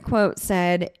 Another quote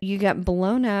said, you get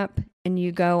blown up and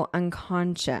you go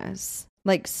unconscious.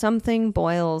 Like something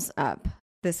boils up.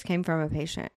 This came from a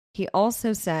patient. He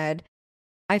also said,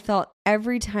 I felt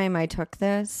every time I took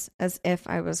this as if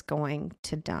I was going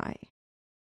to die.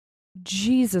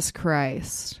 Jesus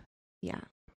Christ. Yeah.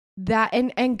 That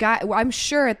and God, I'm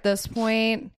sure at this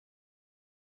point,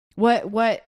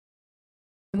 what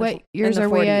years are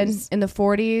we in? In the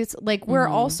 40s? Like we're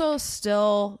also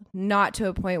still not to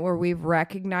a point where we've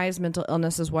recognized mental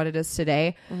illness as what it is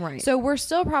today. Right. So we're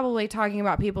still probably talking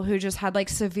about people who just had like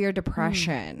severe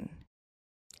depression.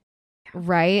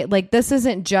 Right? Like this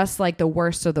isn't just like the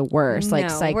worst of the worst, like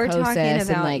psychosis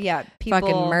and like people,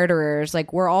 fucking murderers.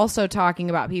 Like we're also talking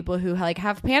about people who like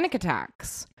have panic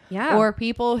attacks. Yeah. Or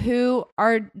people who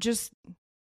are just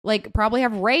like probably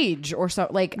have rage or so.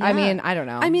 Like, I mean, I don't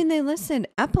know. I mean, they listed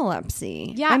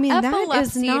epilepsy. Yeah. I mean,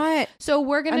 epilepsy, that is not. So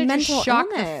we're going to just shock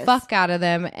the fuck out of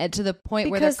them to the point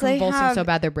where they're convulsing so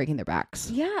bad they're breaking their backs.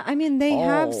 Yeah. I mean, they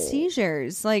have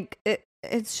seizures. Like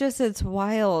it's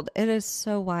wild. It is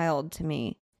so wild to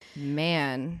me.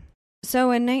 Man.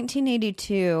 So in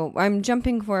 1982, I'm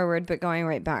jumping forward but going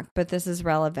right back, but this is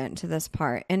relevant to this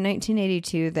part. In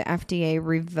 1982, the FDA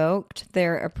revoked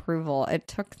their approval. It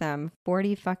took them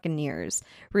 40 fucking years.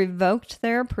 Revoked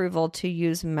their approval to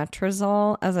use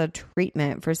Metrazole as a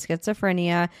treatment for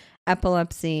schizophrenia,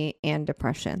 epilepsy, and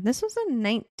depression. This was in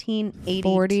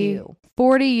 1982.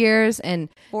 40 years and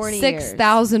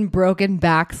 6,000 broken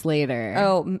backs later.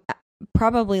 Oh,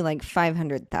 probably like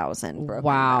 500,000 broken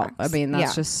backs. I mean,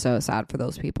 that's just so sad for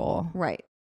those people. Right.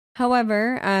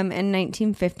 However, in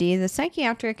 1950, the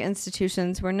psychiatric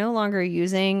institutions were no longer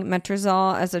using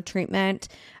Metrazole as a treatment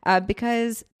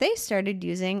because they started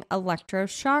using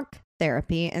electroshock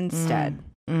therapy instead.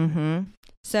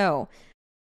 So,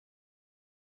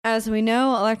 as we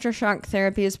know, electroshock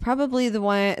therapy is probably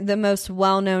the most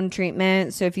well-known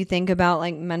treatment. So if you think about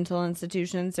like mental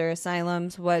institutions or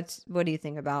asylums, what do you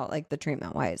think about like the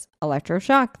treatment-wise?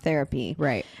 Electroshock therapy.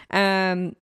 Right.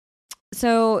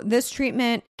 So this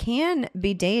treatment can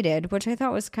be dated, which I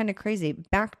thought was kind of crazy,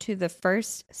 back to the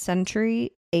 1st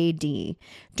century AD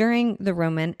during the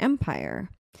Roman Empire.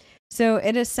 So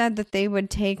it is said that they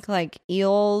would take like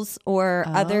eels or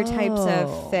other types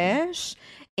of fish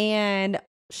and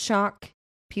shock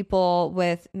people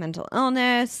with mental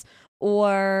illness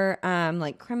or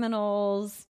like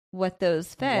criminals with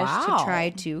those fish to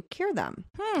try to cure them,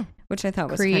 which I thought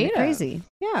was kind of crazy.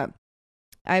 Yeah.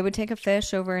 I would take a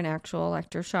fish over an actual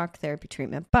electroshock therapy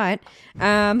treatment, but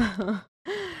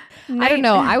I don't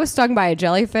know. I was stung by a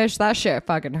jellyfish. That shit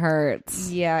fucking hurts.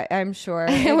 Yeah, I'm sure.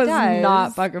 It was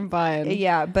not fucking fun.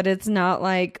 Yeah, but it's not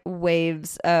like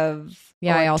waves of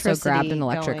I also grabbed an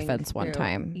electric fence one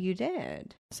time. You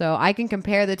did. So I can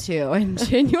compare the two and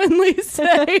genuinely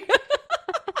say...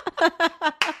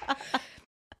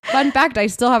 Fun fact, I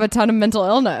still have a ton of mental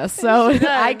illness, so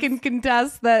I can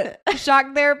contest that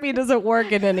shock therapy doesn't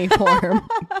work in any form.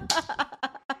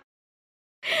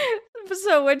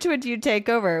 So which would you take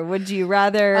over? Would you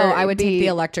rather... Oh, I would take the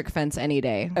electric fence any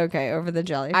day. Okay, over the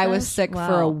jellyfish? I was sick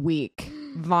for a week.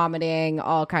 Vomiting,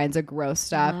 all kinds of gross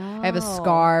stuff. I have a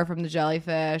scar from the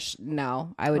jellyfish.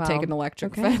 No, I would take an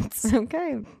electric fence.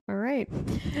 Okay, all right.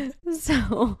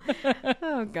 So,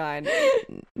 oh God.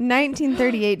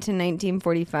 1938 to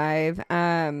 1945,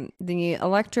 the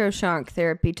electroshock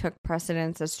therapy took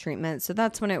precedence as treatment. So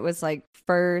that's when it was like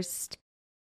first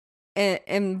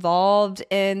involved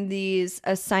in these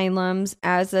asylums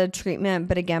as a treatment.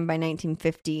 But again, by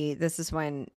 1950, this is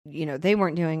when, they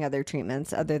weren't doing other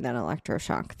treatments other than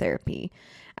electroshock therapy.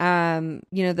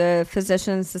 The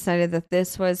physicians decided that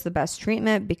this was the best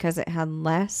treatment because it had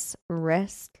less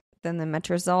risk than the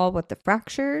metrazole with the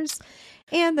fractures,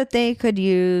 and that they could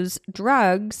use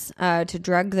drugs to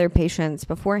drug their patients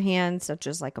beforehand, such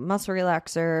as like a muscle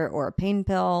relaxer or a pain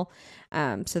pill.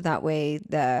 So that way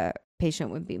the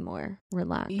patient would be more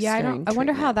relaxed. Yeah, I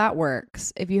wonder how that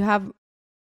works. If you have,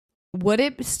 would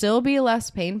it still be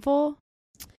less painful?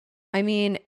 I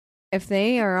mean, if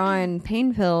they are on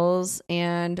pain pills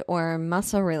and or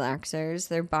muscle relaxers,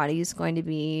 their body's going to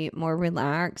be more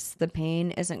relaxed. The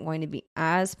pain isn't going to be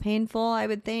as painful, I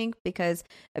would think, because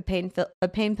a pain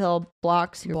pill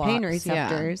blocks your pain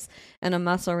receptors, and a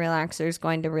muscle relaxer is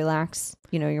going to relax,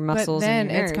 your muscles. But then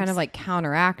and your nerves. It's kind of like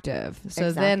counteractive.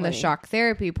 So then the shock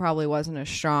therapy probably wasn't as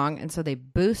strong, and so they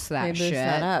boost that shit.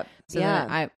 That up. So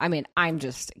yeah. I mean, I'm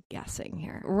just guessing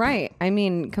here. Right. I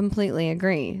mean, completely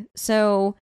agree.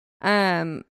 So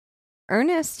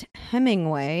Ernest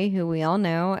Hemingway, who we all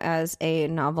know as a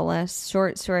novelist,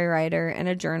 short story writer, and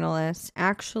a journalist,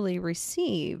 actually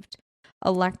received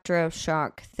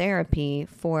electroshock therapy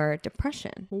for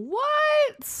depression.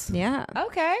 What? Yeah.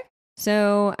 Okay.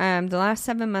 So the last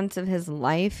 7 months of his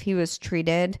life, he was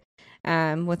treated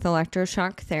with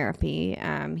electroshock therapy.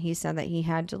 He said that he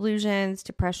had delusions,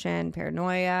 depression,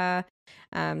 paranoia,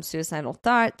 suicidal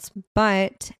thoughts,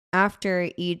 but after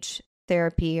each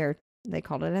therapy, or they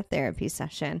called it a therapy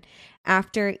session,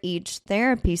 after each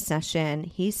therapy session,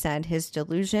 he said his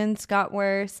delusions got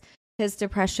worse, his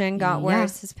depression got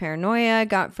worse, his paranoia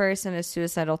got worse, and his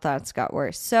suicidal thoughts got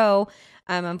worse. So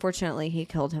unfortunately he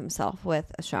killed himself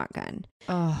with a shotgun.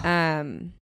 Yeah.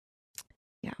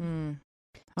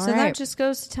 So that just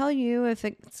goes to tell you, if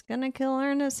it's going to kill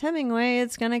Ernest Hemingway,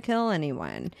 it's going to kill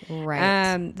anyone.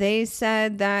 Right. They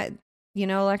said that,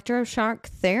 electroshock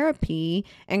therapy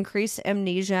increased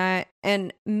amnesia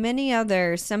and many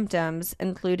other symptoms,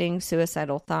 including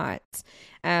suicidal thoughts.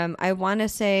 I want to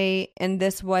say, and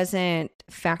this wasn't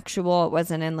factual, it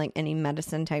wasn't in like any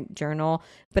medicine type journal,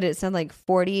 but it said like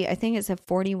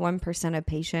 41% of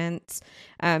patients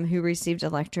who received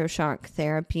electroshock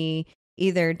therapy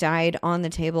either died on the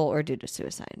table or due to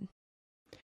suicide.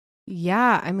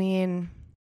 Yeah, I mean,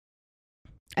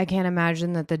 I can't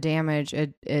imagine that the damage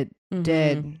it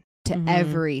did to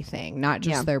everything, not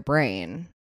just their brain.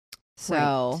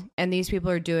 So, and these people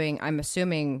are doing, I'm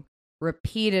assuming,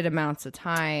 repeated amounts of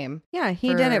time. Yeah,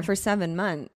 he did it for 7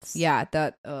 months. Yeah,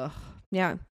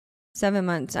 Yeah, 7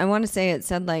 months. I want to say it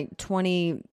said like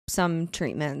 20 some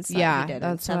treatments. That he did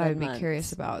that's what I'd be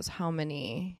curious about, is how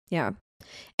many. Yeah.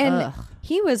 And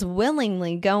he was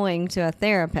willingly going to a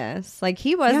therapist. Like,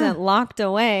 he wasn't locked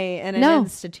away in an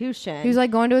institution. He was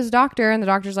like going to his doctor, and the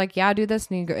doctor's like, yeah, do this.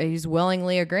 And he's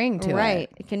willingly agreeing to it. Right.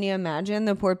 Can you imagine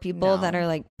the poor people that are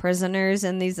like prisoners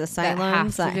in these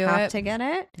asylums that have to get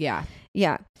it? Yeah.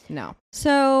 Yeah. No.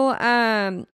 So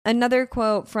another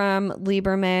quote from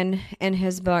Lieberman in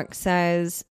his book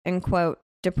says, and quote,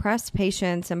 depressed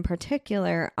patients in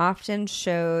particular often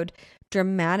showed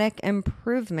dramatic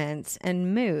improvements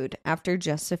in mood after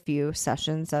just a few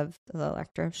sessions of the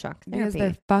electroshock therapy. Because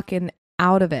they're fucking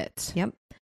out of it. Yep.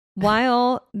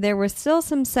 While there were still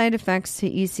some side effects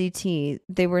to ECT,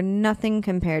 they were nothing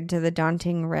compared to the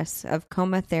daunting risks of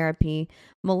coma therapy,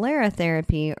 malaria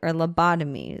therapy, or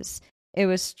lobotomies. It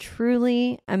was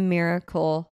truly a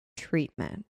miracle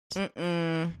treatment.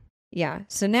 Yeah.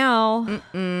 So now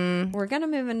we're going to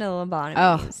move into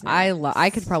lobotomies. Oh, I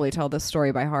could probably tell this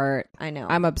story by heart. I know.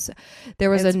 I'm upset. There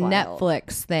was a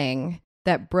Netflix thing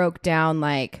that broke down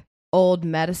like old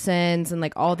medicines and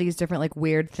like all these different like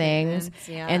weird things.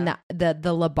 Yeah. And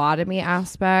the lobotomy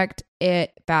aspect,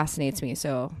 it fascinates me.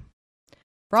 So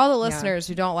for all the listeners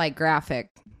who don't like graphic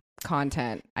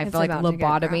content, I feel like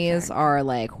lobotomies are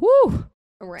like, whoo,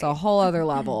 it's a whole other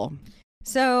level.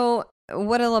 So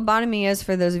what a lobotomy is,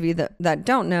 for those of you that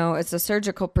don't know, it's a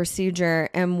surgical procedure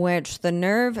in which the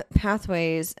nerve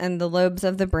pathways and the lobes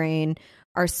of the brain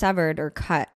are severed or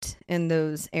cut in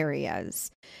those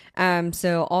areas.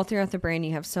 So all throughout the brain,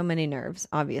 you have so many nerves,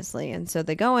 obviously. And so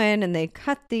they go in and they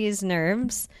cut these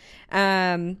nerves.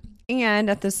 And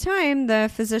at this time, the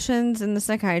physicians and the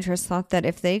psychiatrists thought that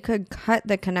if they could cut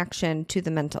the connection to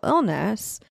the mental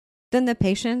illness, then the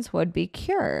patients would be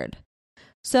cured.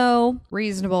 So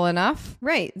reasonable enough.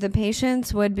 Right. The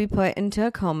patients would be put into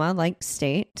a coma-like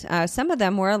state. Some of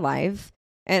them were alive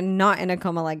and not in a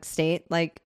coma-like state,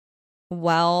 like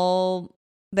well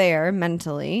there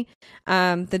mentally.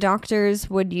 The doctors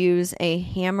would use a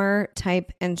hammer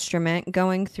type instrument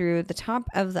going through the top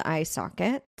of the eye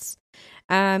sockets.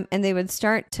 And they would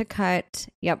start to cut,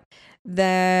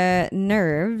 the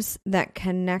nerves that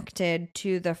connected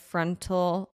to the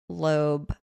frontal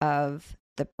lobe of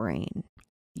the brain.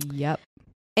 Yep.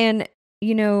 And,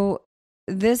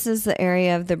 this is the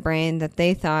area of the brain that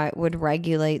they thought would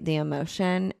regulate the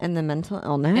emotion and the mental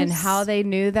illness. And how they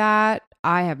knew that,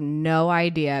 I have no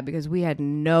idea, because we had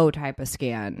no type of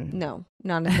scan. No,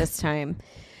 not at this time.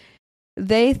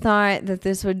 They thought that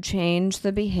this would change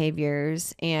the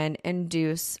behaviors and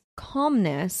induce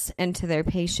calmness into their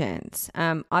patients.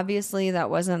 Obviously, that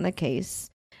wasn't the case.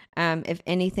 If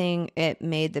anything, it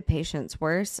made the patients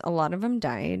worse. A lot of them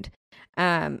died.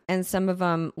 And some of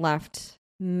them left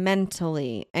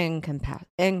mentally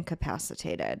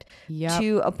incapacitated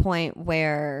to a point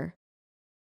where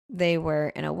they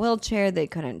were in a wheelchair. They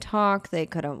couldn't talk. They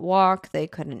couldn't walk. They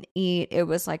couldn't eat. It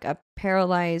was like a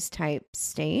paralyzed type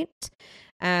state.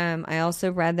 I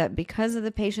also read that because of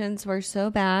the patients were so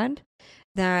bad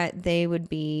that they would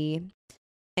be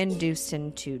induced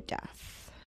into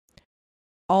death.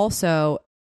 Also,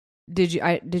 did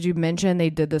you mention they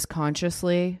did this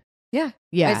consciously? Yeah.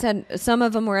 I said some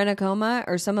of them were in a coma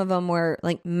or some of them were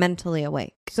like mentally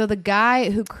awake. So the guy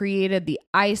who created the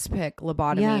ice pick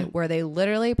lobotomy, where they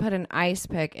literally put an ice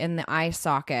pick in the eye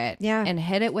socket and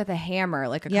hit it with a hammer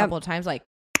like a couple of times, like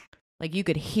you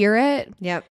could hear it.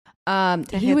 Yep.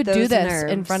 He would do this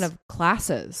in front of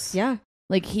classes. Yeah.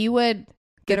 Like he would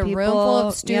get a room full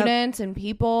of students and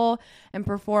people and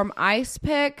perform ice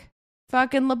pick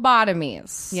fucking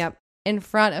lobotomies. Yep. In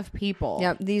front of people.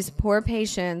 Yep. These poor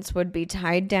patients would be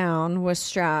tied down with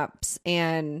straps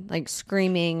and like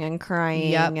screaming and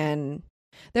crying. And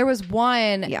there was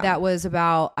one that was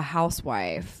about a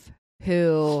housewife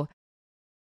who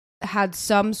had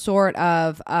some sort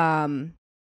of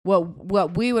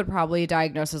what we would probably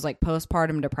diagnose as like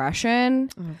postpartum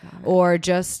depression or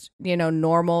just,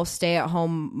 normal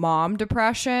stay-at-home mom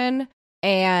depression.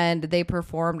 And they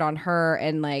performed on her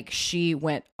and like she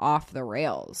went off the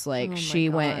rails. Like she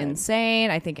went insane.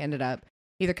 I think ended up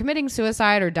either committing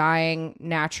suicide or dying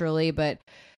naturally. But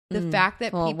the fact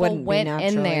that people went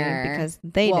in there because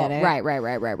they did it. Right.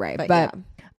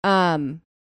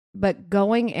 But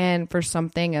going in for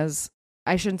something as,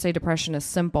 I shouldn't say depression is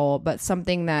simple, but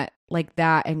something that like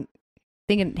that and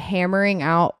thinking hammering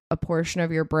out a portion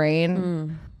of your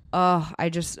brain.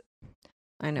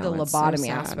 I know the lobotomy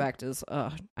aspect is,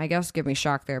 I guess, give me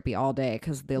shock therapy all day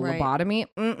because the lobotomy,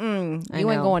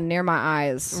 you ain't going near my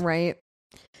eyes, right,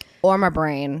 or my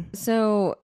brain.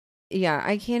 So,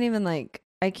 I can't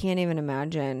even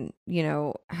imagine,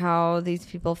 how these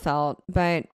people felt.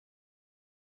 But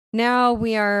now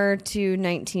we are to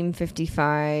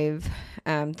 1955,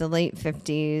 the late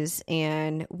 50s,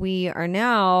 and we are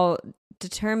now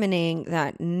determining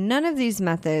that none of these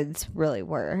methods really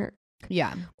work.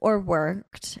 Or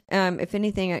worked. If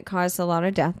anything, it caused a lot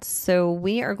of deaths. So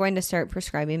we are going to start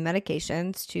prescribing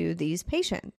medications to these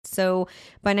patients. So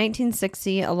by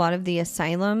 1960, a lot of the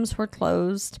asylums were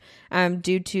closed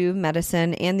due to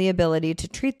medicine and the ability to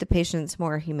treat the patients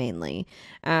more humanely.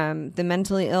 The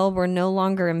mentally ill were no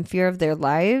longer in fear of their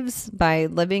lives by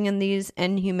living in these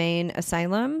inhumane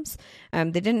asylums. They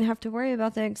didn't have to worry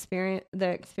about the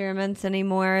experiments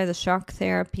anymore, the shock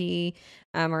therapy,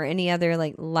 or any other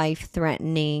like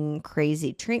life-threatening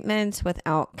crazy treatments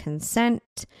without consent.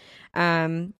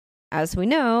 As we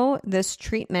know, this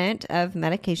treatment of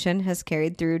medication has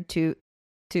carried through to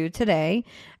today.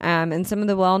 And some of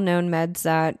the well-known meds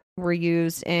that were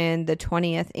used in the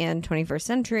 20th and 21st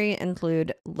century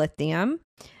include lithium,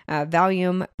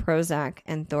 Valium, Prozac,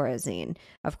 and Thorazine.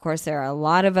 Of course, there are a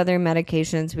lot of other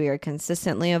medications. We are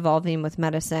consistently evolving with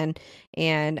medicine.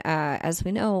 And as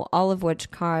we know, all of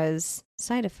which cause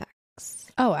side effects.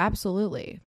 Oh,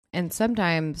 absolutely. And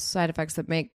sometimes side effects that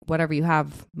make whatever you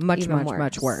have much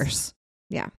worse.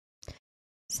 Yeah.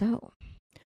 So.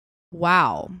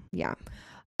 Wow. Yeah.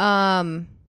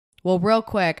 Well, real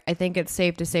quick, I think it's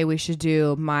safe to say we should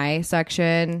do my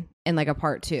section in like a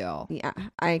part 2. Yeah,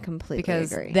 I completely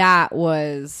because agree. That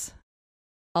was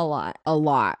a lot.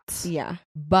 Yeah.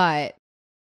 But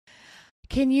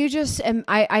can you just,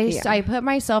 I put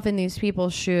myself in these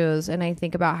people's shoes and I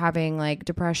think about having like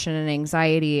depression and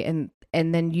anxiety and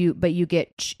then you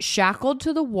get shackled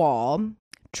to the wall,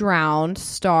 drowned,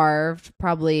 starved,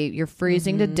 probably you're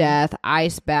freezing to death,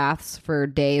 ice baths for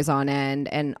days on end,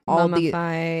 and all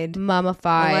mummified,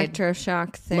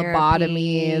 electroshock therapy,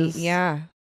 lobotomies. Yeah.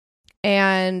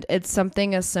 And it's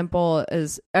something as simple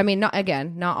as, I mean, not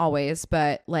always,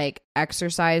 but like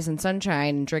exercise and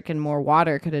sunshine and drinking more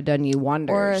water could have done you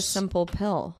wonders. Or a simple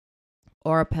pill.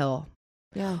 Or a pill.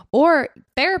 Yeah. Or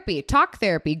therapy, talk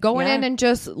therapy, going in and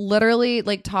just literally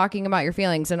like talking about your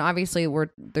feelings. And obviously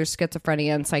there's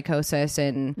schizophrenia and psychosis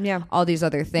and all these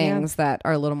other things that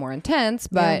are a little more intense,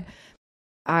 but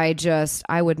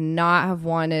I would not have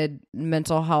wanted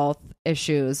mental health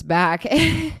issues back.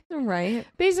 Right.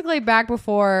 Basically back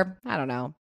before, I don't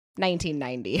know,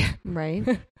 1990.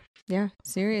 Right. Yeah,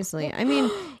 seriously. I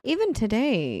mean, even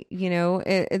today,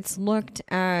 it's looked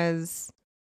as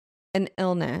an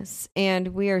illness, and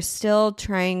we are still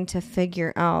trying to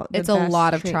figure out it's a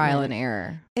lot of trial and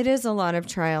error. It is a lot of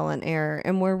trial and error,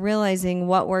 and we're realizing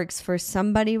what works for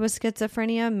somebody with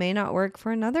schizophrenia may not work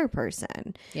for another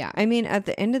person. Yeah. I mean, at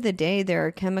the end of the day, there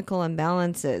are chemical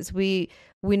imbalances. We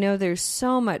know there's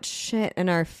so much shit in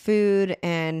our food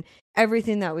and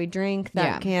everything that we drink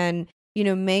that can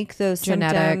make those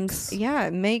genetics.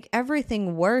 Symptoms, make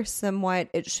everything worse than what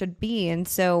it should be. And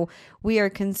so we are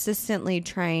consistently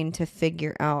trying to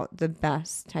figure out the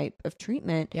best type of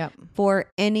treatment for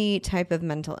any type of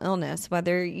mental illness,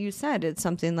 whether you said it's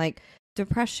something like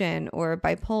depression or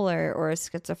bipolar or a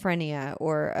schizophrenia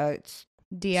or a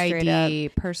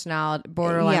DID, personality,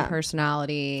 borderline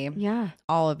personality,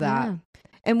 all of that. Yeah.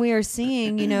 And we are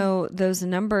seeing, those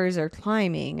numbers are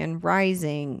climbing and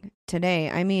rising today.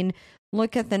 I mean,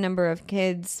 look at the number of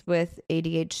kids with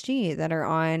ADHD that are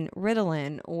on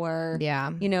Ritalin or,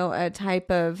 a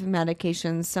type of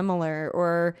medication similar,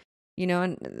 or,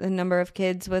 the number of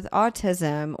kids with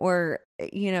autism, or,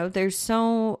 there's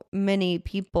so many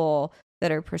people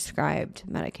that are prescribed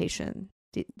medication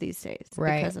these days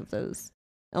because of those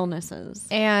illnesses.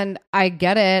 And I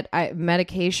get it.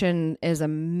 Medication is a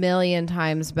million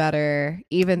times better,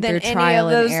 even through trial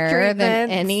and error, than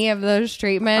any of those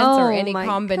treatments or any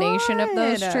combination of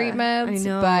those treatments. I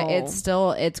know. But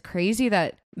it's crazy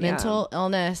that mental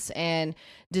illness and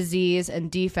disease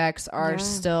and defects are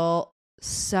still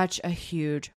such a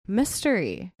huge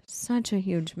mystery.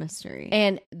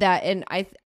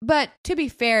 But to be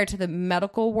fair to the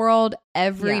medical world,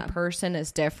 every person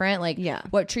is different. Like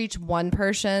what treats one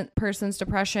person's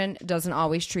depression doesn't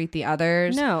always treat the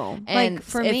others. No. And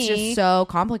it's just so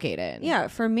complicated. Yeah.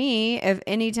 For me, if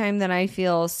anytime that I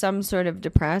feel some sort of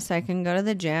depressed, I can go to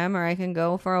the gym or I can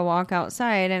go for a walk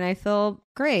outside and I feel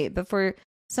great. But for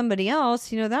somebody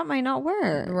else, that might not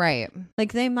work. Right.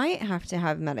 Like they might have to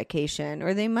have medication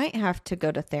or they might have to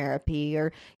go to therapy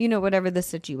or, whatever the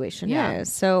situation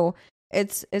is. So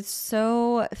it's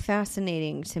so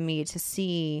fascinating to me to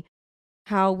see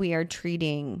how we are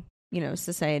treating,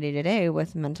 society today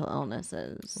with mental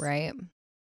illnesses. Right.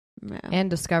 Yeah. And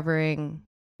discovering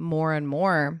more and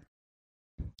more.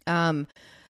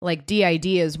 Like DID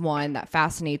is one that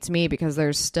fascinates me because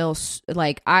there's still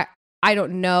like, I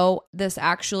don't know this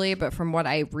actually, but from what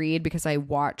I read, because I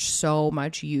watch so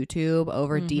much YouTube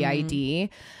over DID,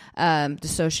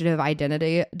 dissociative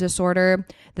identity disorder,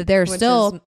 that there's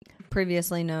still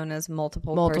previously known as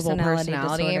multiple personality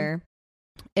disorder,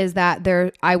 is that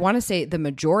I want to say the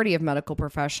majority of medical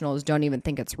professionals don't even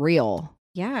think it's real.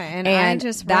 Yeah. And I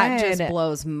just that just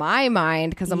blows my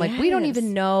mind because I'm like, we don't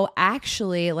even know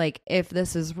actually like if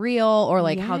this is real or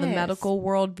like how the medical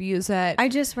world views it. I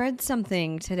just read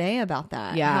something today about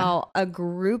that. Yeah. How a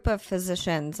group of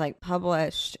physicians like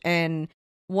published in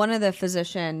one of the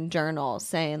physician journals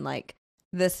saying like,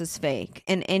 this is fake.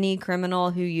 And any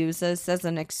criminal who uses this as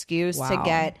an excuse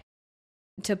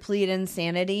to plead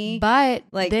insanity. But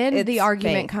like then the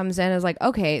argument comes in as like,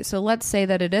 okay, so let's say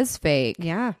that it is fake.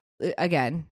 Yeah.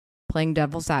 Again, playing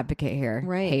devil's advocate here,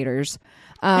 right? Haters.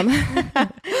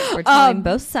 We're telling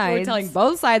both sides. We're telling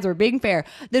both sides. We're being fair.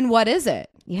 Then what is it?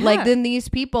 Yeah. Like, then these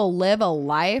people live a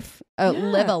life,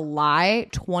 live a lie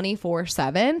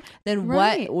 24/7. Then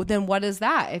what? Then what is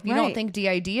that? If you don't think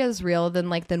DID is real, then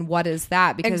what is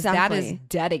that? Because that is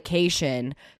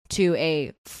dedication to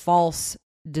a false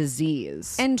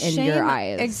disease and in shame, your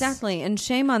eyes. Exactly. And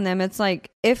shame on them. It's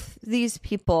like, if these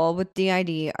people with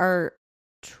DID are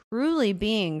truly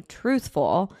being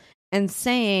truthful and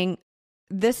saying,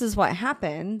 this is what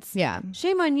happens. Yeah.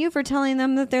 Shame on you for telling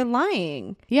them that they're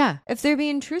lying. Yeah. If they're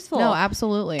being truthful. No,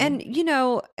 absolutely. And,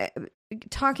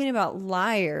 talking about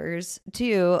liars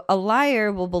too, a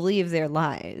liar will believe their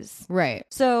lies. Right.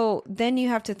 So then you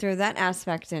have to throw that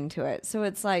aspect into it. So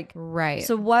it's like, right.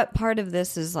 So what part of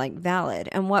this is like valid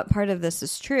and what part of this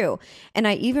is true? And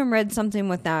I even read something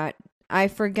with that. I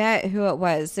forget who it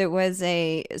was. It was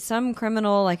some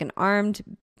criminal, like an armed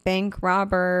bank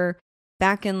robber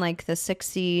back in like the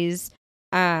 60s.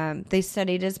 They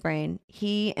studied his brain.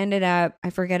 He ended up,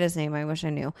 I forget his name. I wish I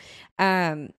knew.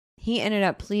 He ended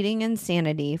up pleading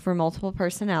insanity for multiple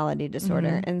personality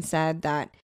disorder and said that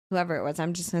whoever it was,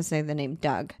 I'm just going to say the name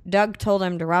Doug. Doug told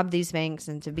him to rob these banks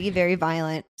and to be very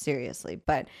violent. Seriously,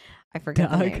 but I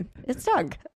forget the name. It's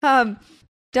Doug.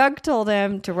 Doug told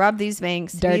him to rob these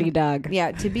banks. Dirty Doug.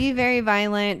 Yeah, to be very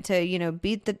violent, to,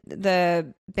 beat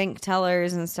the bank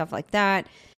tellers and stuff like that.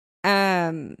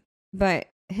 But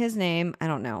his name, I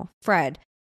don't know, Fred,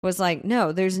 was like,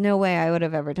 no, there's no way I would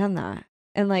have ever done that.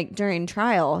 And like during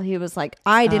trial, he was like,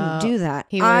 I didn't do that.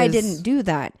 I didn't do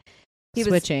that. He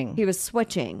was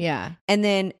switching. Yeah. And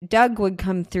then Doug would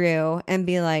come through and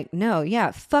be like, no,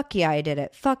 yeah, fuck yeah, I did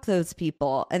it. Fuck those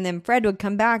people. And then Fred would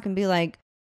come back and be like,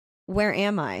 where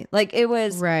am I? Like, it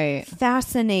was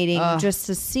fascinating just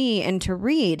to see and to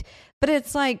read. But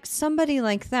it's like, somebody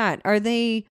like that, are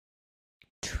they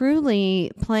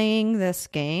truly playing this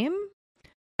game?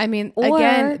 I mean,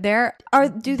 again, there are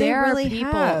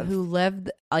people who live,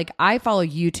 like, I follow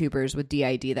YouTubers with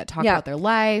DID that talk about their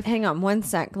life. Hang on one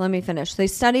sec. Let me finish. They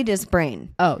studied his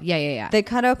brain. Oh, yeah. They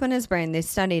cut open his brain. They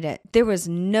studied it. There was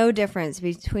no difference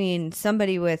between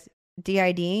somebody with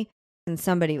DID and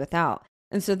somebody without.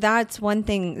 And so that's one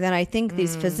thing that I think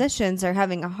these physicians are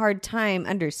having a hard time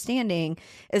understanding,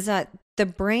 is that the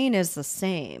brain is the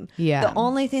same. Yeah. The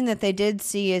only thing that they did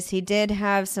see is he did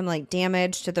have some like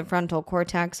damage to the frontal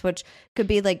cortex, which could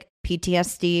be like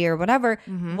PTSD or whatever,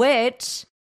 which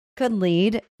could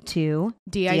lead to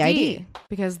DID.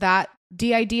 Because that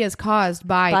DID is caused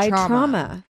by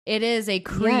trauma. It is a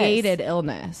created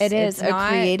illness. It's a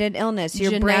created illness.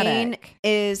 Your brain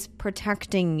is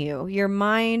protecting you. Your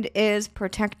mind is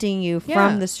protecting you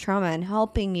from this trauma and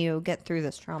helping you get through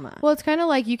this trauma. Well, it's kind of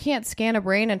like you can't scan a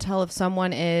brain and tell if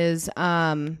someone is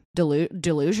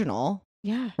delusional.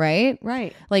 Yeah. Right?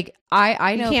 Right. Like,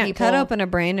 I know you can't cut open a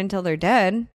brain until they're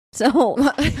dead. So...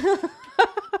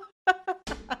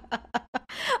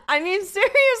 I mean,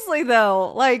 seriously,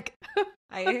 though. Like...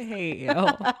 I hate you.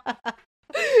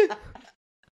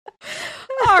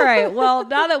 All right. Well,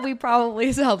 now that we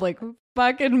probably sound like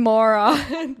fucking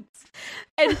morons.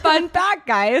 And fun fact,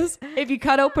 guys, if you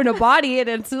cut open a body, it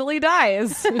instantly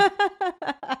dies.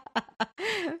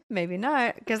 Maybe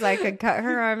not, because I could cut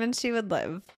her arm and she would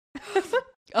live.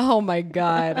 Oh my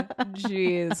God.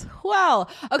 Jeez. Well,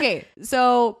 okay.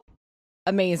 So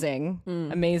amazing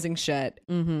shit.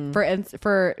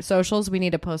 For socials, we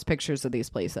need to post pictures of these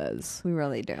places. We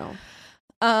really do.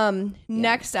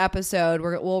 Next episode,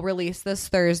 we'll release this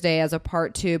Thursday as a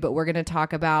part 2, but we're going to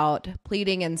talk about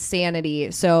pleading insanity.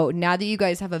 So now that you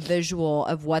guys have a visual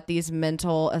of what these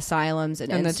mental asylums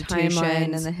and institutions, the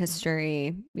timeline and the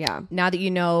history, now that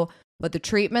you know what the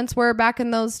treatments were back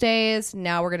in those days,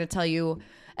 now we're going to tell you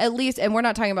at least, and we're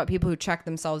not talking about people who check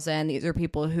themselves in. These are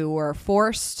people who were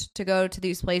forced to go to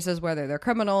these places, whether they're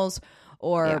criminals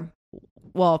or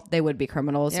well, they would be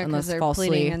criminals unless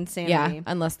falsely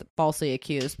unless falsely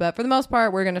accused. But for the most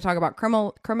part, we're going to talk about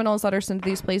criminals that are sent to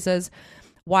these places,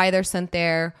 why they're sent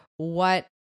there, what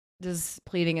does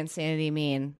pleading insanity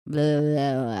mean, blah,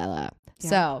 blah, blah, blah.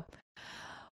 So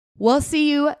we'll see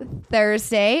you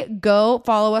Thursday. Go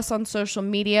follow us on social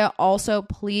media. Also,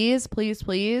 please,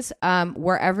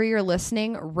 wherever you're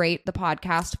listening, rate the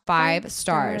podcast 5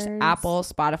 stars. Apple,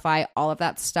 Spotify, all of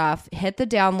that stuff. Hit the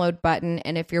download button.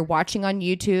 And if you're watching on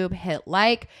YouTube, hit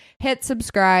like, hit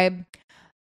subscribe,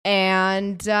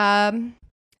 and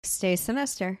stay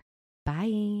sinister.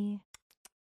 Bye.